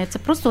немає. Це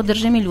просто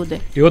одержимі люди.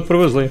 І от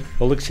привезли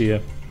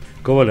Олексія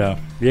Коваля,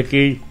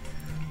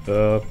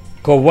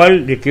 коваль,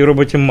 який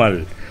робить емаль.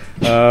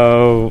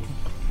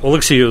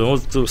 Олексію,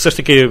 от все ж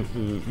таки,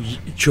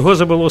 чого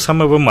забило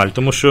саме в емаль?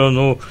 Тому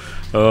що,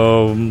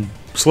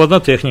 складна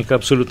техніка,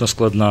 абсолютно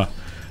складна.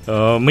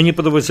 Мені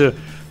подобається,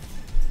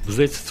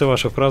 здається, це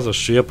ваша фраза,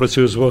 що я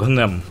працюю з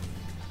вогнем.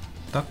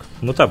 Так?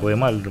 Ну так, бо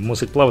емаль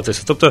мусить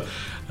плаватися. Тобто,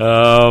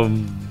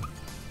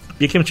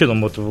 яким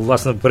чином,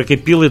 власне,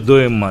 прикипіли до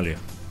емалі?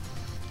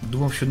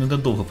 Думав, що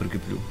ненадовго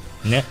прикиплю.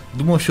 Не?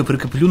 Думав, що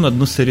прикиплю на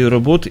одну серію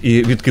робот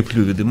і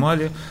відкиплю від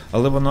емалі,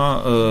 але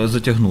вона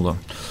затягнула.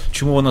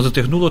 Чому вона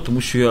затягнула?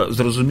 Тому що я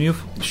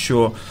зрозумів,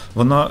 що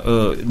вона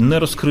не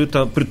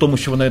розкрита, при тому,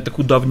 що вона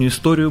таку давню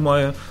історію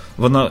має,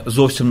 вона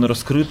зовсім не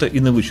розкрита і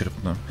не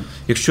вичерпна.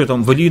 Якщо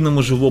там в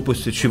олійному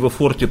живописі чи в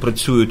афорті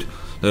працюють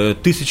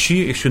тисячі,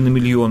 якщо не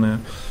мільйони,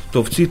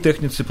 то в цій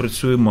техніці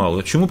працює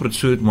мало. Чому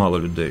працює мало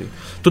людей?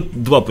 Тут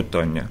два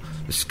питання.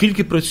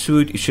 Скільки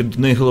працюють, і ще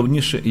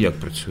найголовніше, як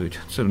працюють.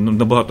 Це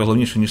набагато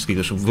головніше, ніж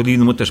скільки. Що в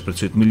олійному теж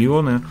працюють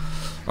мільйони,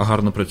 а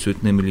гарно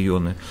працюють не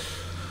мільйони.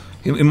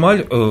 Емаль,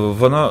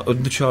 вона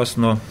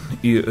одночасно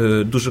і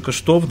дуже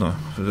коштовна,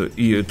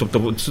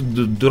 тобто це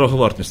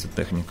дороговартісна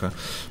техніка.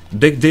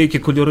 Деякі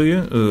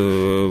кольори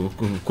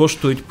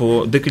коштують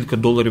по декілька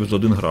доларів за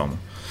 1 грам.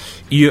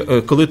 І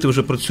коли ти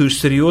вже працюєш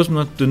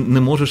серйозно, ти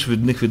не можеш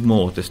від них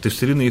відмовитись, ти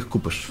все рівно їх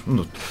купиш.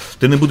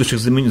 Ти не будеш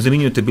їх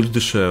замінювати більш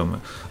дешевими.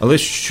 Але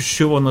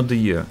що вона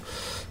дає?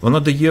 Вона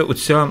дає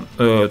оця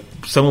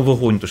саме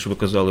вогонь, то що ви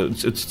казали,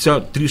 ця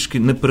трішки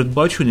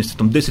непередбаченість,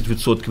 там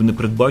 10%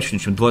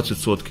 непередбаченість,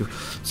 20%,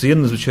 це є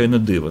надзвичайне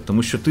диво.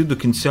 Тому що ти до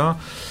кінця,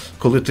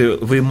 коли ти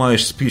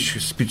виймаєш з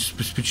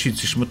печі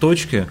ці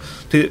шматочки,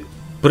 ти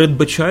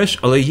передбачаєш,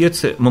 але є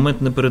це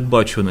момент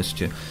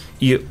непередбаченості.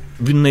 І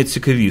він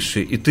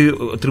найцікавіший. І ти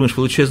отримаєш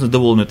величезне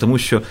задоволення, тому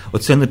що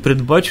оця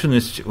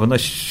непередбаченість, вона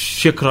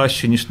ще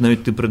краще, ніж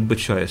навіть ти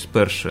передбачаєш,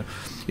 перше.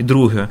 І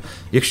друге,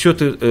 якщо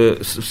ти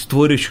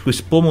створюєш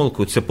якусь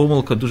помилку, ця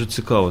помилка дуже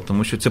цікава,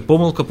 тому що ця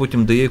помилка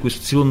потім дає якусь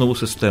цілу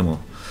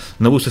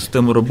нову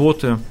систему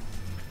роботи.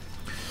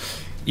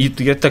 І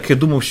я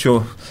думав,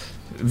 що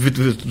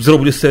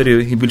зроблю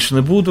серію і більше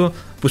не буду.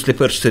 Після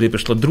першої серії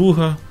пішла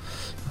друга.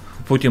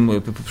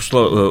 Потім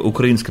пішла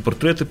українські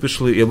портрети,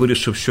 я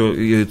вирішив, що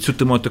цю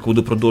тематику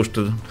буду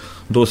продовжувати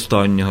до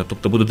останнього,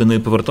 тобто буду до неї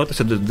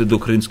повертатися, до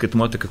української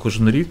тематики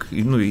кожен рік,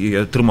 і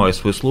я тримаю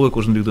своє слово,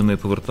 кожен рік до неї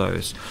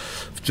повертаюсь.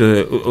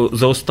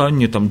 За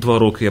останні 2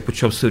 роки я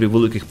почав серію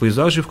великих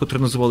пейзажів, які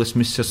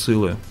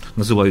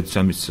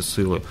називаються «Місця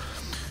сили».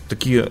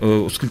 Такі,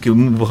 оскільки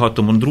ми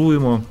багато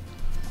мандруємо,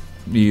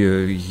 І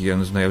я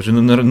не знаю, я вже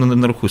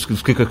не рахую,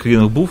 скільки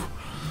країнах був,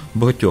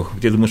 багатьох.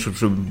 Я думаю, що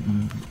вже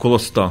коло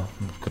 100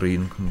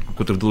 країн,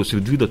 котрі вдалося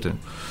відвідати.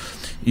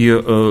 І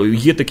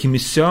є такі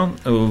місця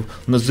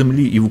на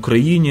землі і в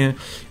Україні,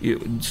 і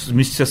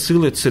місця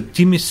сили – це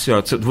ті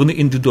місця, вони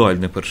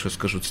індивідуальні, перше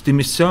скажу, це ті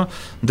місця,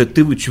 де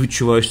ти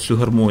відчуваєш цю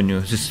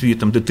гармонію зі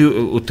світом, де ти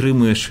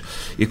отримуєш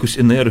якусь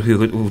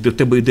енергію, де в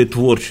тебе йде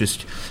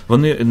творчість.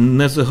 Вони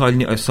не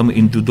загальні, а саме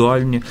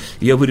індивідуальні.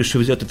 І я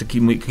вирішив взяти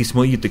якісь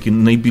мої такі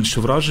найбільші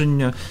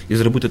враження і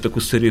зробити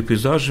таку серію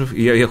пейзажів.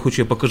 І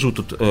я покажу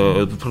тут,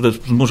 правда,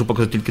 можу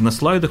показати тільки на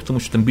слайдах, тому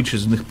що там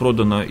більшість з них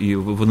продана, і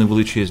вони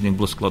величезні, як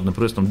було складно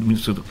привезти. Там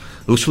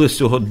лишилось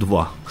всього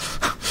 2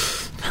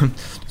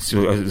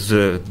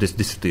 з десь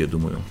 10, я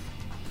думаю.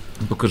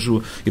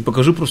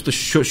 Покажу просто,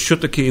 що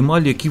таке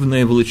емаль, які в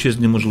неї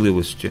величезні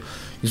можливості.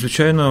 І,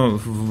 звичайно,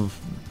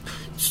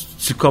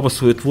 цікаво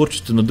своєю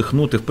творчістю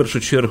надихнути, в першу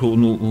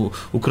чергу,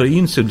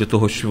 українців для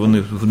того, щоб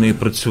вони в неї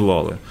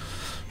працювали.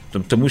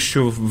 Тому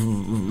що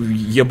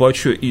я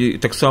бачу, і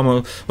так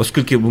само,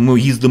 оскільки ми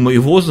їздимо і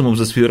возимо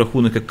за свій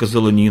рахунок, як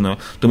казала Ніна,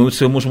 то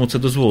ми можемо це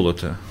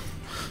дозволити.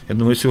 Я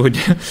думаю, сьогодні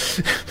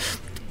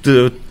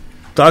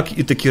так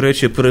і такі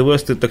речі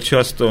перевести так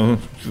часто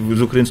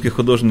з українських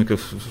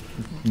художників,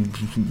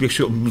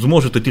 якщо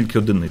зможуть, то тільки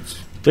одиниці.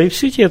 Та й в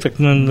світі, я так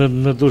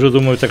не дуже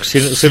думаю, так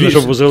сильно,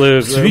 щоб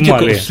возили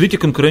емалі. В світі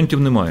конкурентів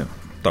немає.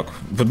 Так,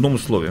 в одному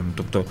слові.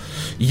 Тобто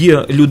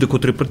є люди,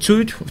 котрі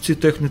працюють в цій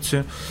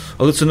техніці,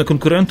 але це не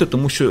конкуренти,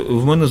 тому що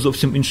в мене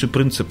зовсім інший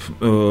принцип.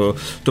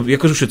 Тобто я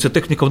кажу, що ця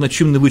техніка, вона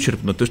чим не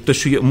вичерпна. Те,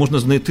 що можна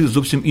знайти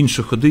зовсім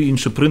інші ходи,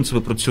 інші принципи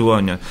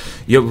працювання.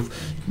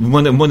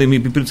 В мене мій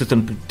принцип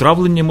там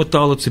травлення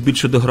металу, це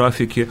більше до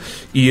графіки.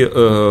 І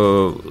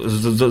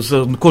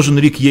за кожен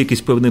рік є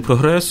якийсь певний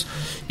прогрес.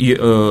 І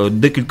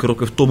декілька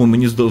років тому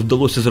мені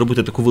вдалося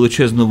зробити таку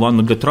величезну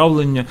ванну для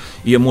травлення,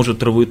 і я можу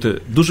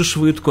травити дуже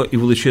швидко і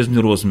величезні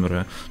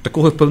розміри.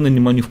 Такого, впевнено,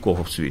 немає ні в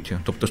кого в світі.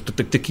 Тобто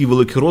такі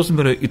великі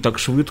розміри і так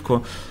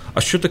швидко.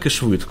 А що таке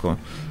швидко?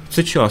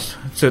 Це час.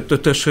 Це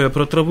те, що я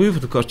протравив,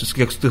 ти кажеш,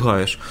 як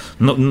встигаєш.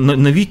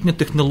 Новітня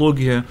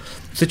технологія.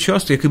 Це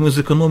час, який ми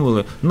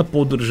зекономили на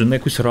подорожі, на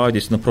якусь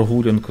радість, на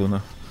прогулянку.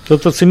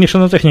 Тобто це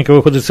мішана техніка,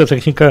 виходить, це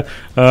техніка,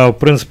 в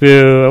принципі,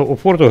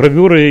 офорту,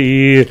 гравюри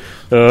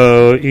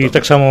і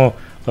так само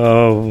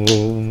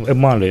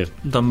емалі.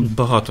 Там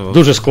багато.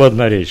 Дуже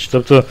складна річ.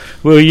 Тобто,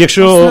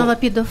 якщо... Основа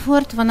під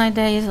офорт, вона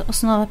йде і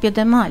основа під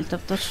емаль.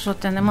 Тобто, що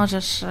ти не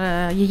можеш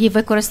її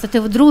використати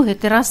вдруге,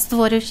 ти раз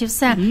створюєш і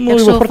все. Ну,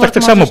 і в офортах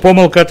так само,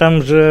 помилка там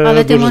вже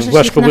але ти можеш їх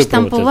виправити.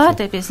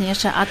 наштампувати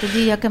пізніше, а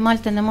тоді, як емаль,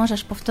 ти не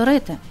можеш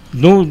повторити.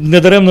 Ну,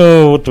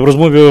 недаремно от в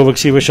розмові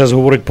Олексій весь час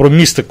говорить про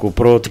містику,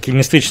 про такий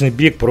містичний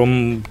бік, про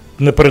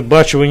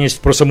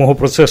непередбачуваність, про самого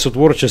процесу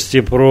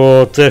творчості,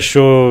 про те,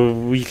 що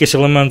якісь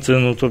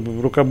елементи, то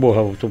рука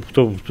Бога,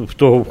 в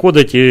того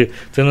входить, і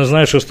ти не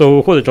знаєш, що з того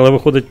виходить, але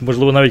виходить,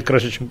 можливо, навіть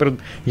краще,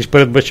 ніж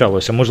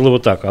передбачалося, можливо,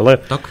 так, але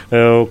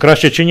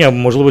краще чи ні,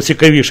 можливо,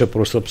 цікавіше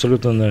просто,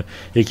 абсолютно не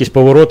якісь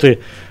повороти.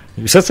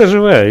 І все це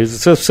живе, і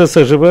все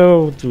це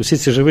живе, всі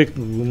ці живі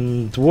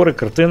твори,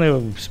 картини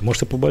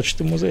можете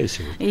побачити в музеї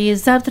сьогодні. І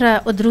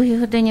завтра о 2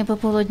 годині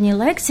пополудні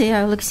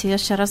лекція. Олексію,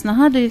 ще раз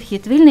нагадую,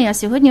 вхід вільний, а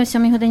сьогодні о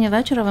 7 годині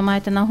вечора ви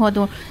маєте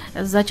нагоду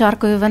за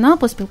чаркою вина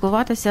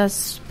поспілкуватися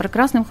з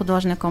прекрасним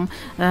художником,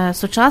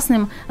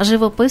 сучасним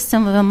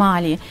живописцем в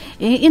емалі.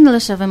 І не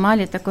лише в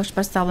емалі, також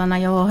представлена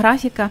його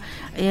графіка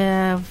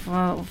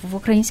в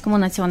Українському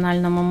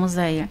національному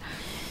музеї.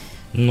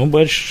 Ну,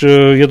 бач,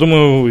 я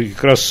думаю,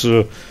 якраз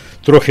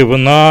трохи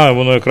вина,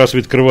 воно якраз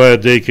відкриває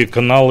деякі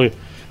канали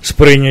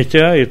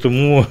сприйняття, і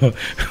тому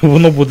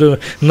воно буде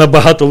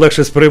набагато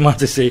легше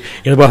сприйматися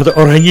і набагато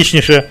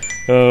органічніше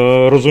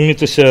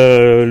розумітися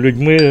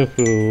людьми,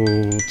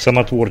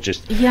 сама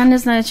творчість. Я не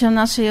знаю, чи в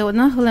нас є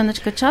одна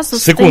хвилиночка часу.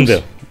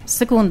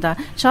 Секунда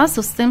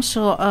часу з тим,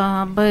 що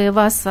аби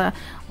вас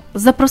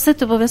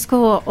запросити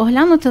обов'язково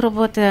оглянути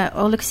роботи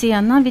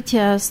Олексія навіть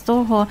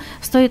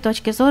з тої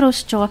точки зору,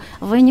 що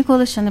ви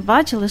ніколи ще не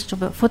бачили, щоб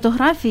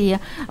фотографії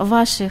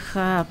ваших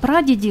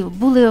прадідів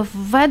були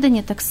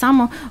введені так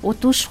само у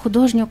ту ж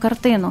художню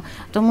картину.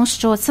 Тому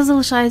що це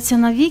залишається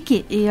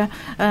навіки, і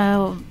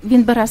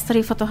він бере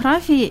старі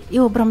фотографії і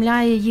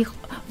обрамляє їх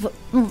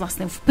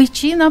власне, в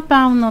печі,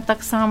 напевно,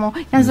 так само.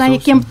 Я не знаю,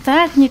 яким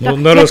техніка.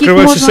 Не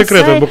розкривай всі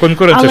секрети, бо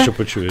конкуренція ще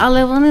почує.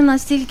 Але вони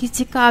настільки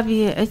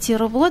цікаві, ці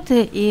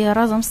роботи, і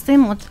разом з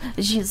тим от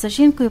за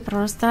жінкою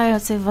проростає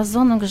цей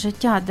вазонок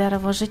життя,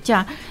 дерево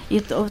життя. І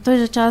в той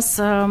же час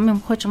ми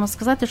хочемо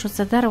сказати, що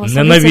це дерево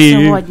садиться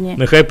сьогодні.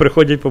 Нехай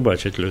приходять,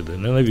 побачать люди,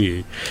 не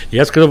навіють.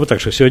 Я сказав би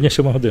так, що сьогодні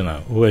 7 година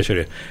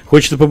увечері.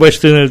 Хочете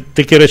побачити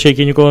такі речі,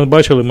 які ніколи не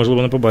бачили,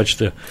 можливо, не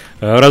побачите.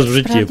 Раз в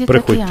житті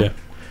приходьте.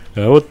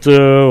 От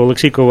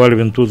Олексій Коваль,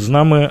 він тут з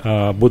нами,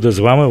 а буде з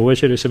вами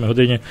ввечері, 7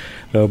 годині.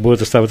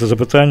 Будете ставити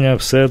запитання,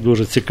 все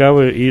дуже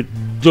цікаве і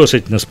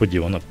досить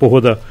несподівано.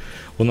 Погода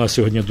у нас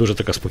сьогодні дуже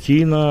така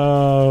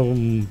спокійна,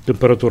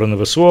 температура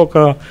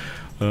невисока,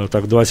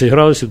 так 20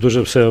 градусів,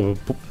 дуже все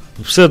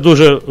все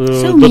дуже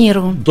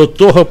до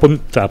того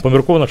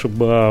помірковано, щоб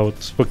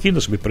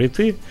спокійно собі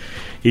прийти,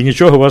 і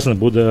нічого вас не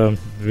буде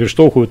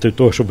відштовхувати від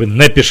того, щоб ви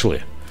не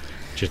пішли.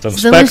 Чи там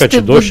спека,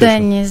 чи дощ.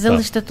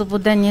 Залиште ту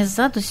буденність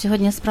ззаду,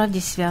 сьогодні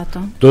справді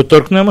свято.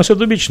 Доторкнемося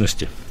до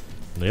вічності.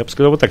 Я б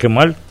сказав, так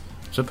емаль,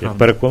 як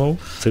переконував,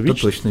 це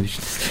вічність.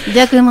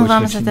 Дякуємо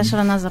вам за те, що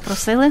ви нас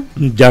запросили.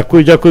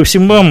 Дякую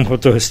всім вам,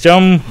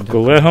 гостям,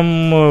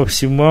 колегам,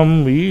 всім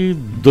вам, і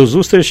до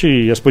зустрічі.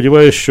 Я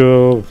сподіваюся,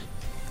 що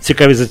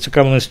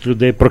зацікавленість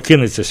людей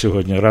прокинеться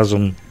сьогодні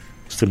разом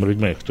з цими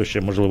людьми, хто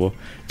ще, можливо,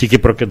 тільки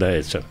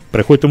прокидається.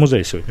 Приходьте в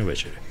музей сьогодні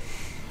ввечері.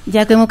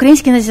 Дякуємо.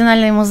 Український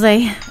національний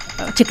музей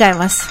чекає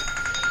вас.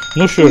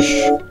 Ну що ж.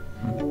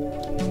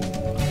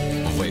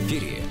 В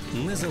ефірі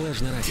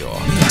Незалежне Радіо.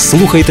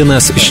 Слухайте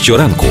нас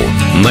щоранку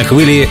на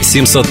хвилі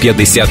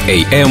 750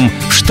 AM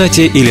в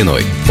штаті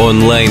Ілліной.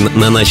 Онлайн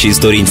на нашій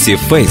сторінці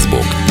в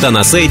Facebook та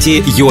на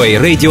сайті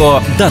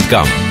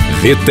uaradio.com.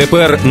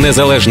 Відтепер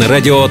Незалежне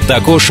Радіо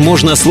також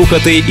можна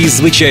слухати із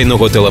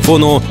звичайного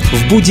телефону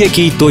в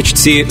будь-якій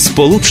точці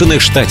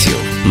Сполучених Штатів.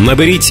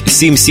 Наберіть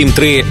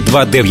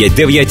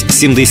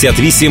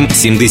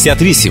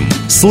 773-299-78-78.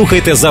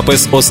 Слухайте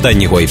запис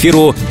останнього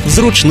ефіру в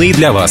зручний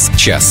для вас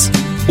час.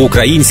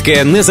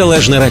 Українське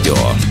Незалежне Радіо.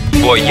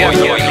 Бо я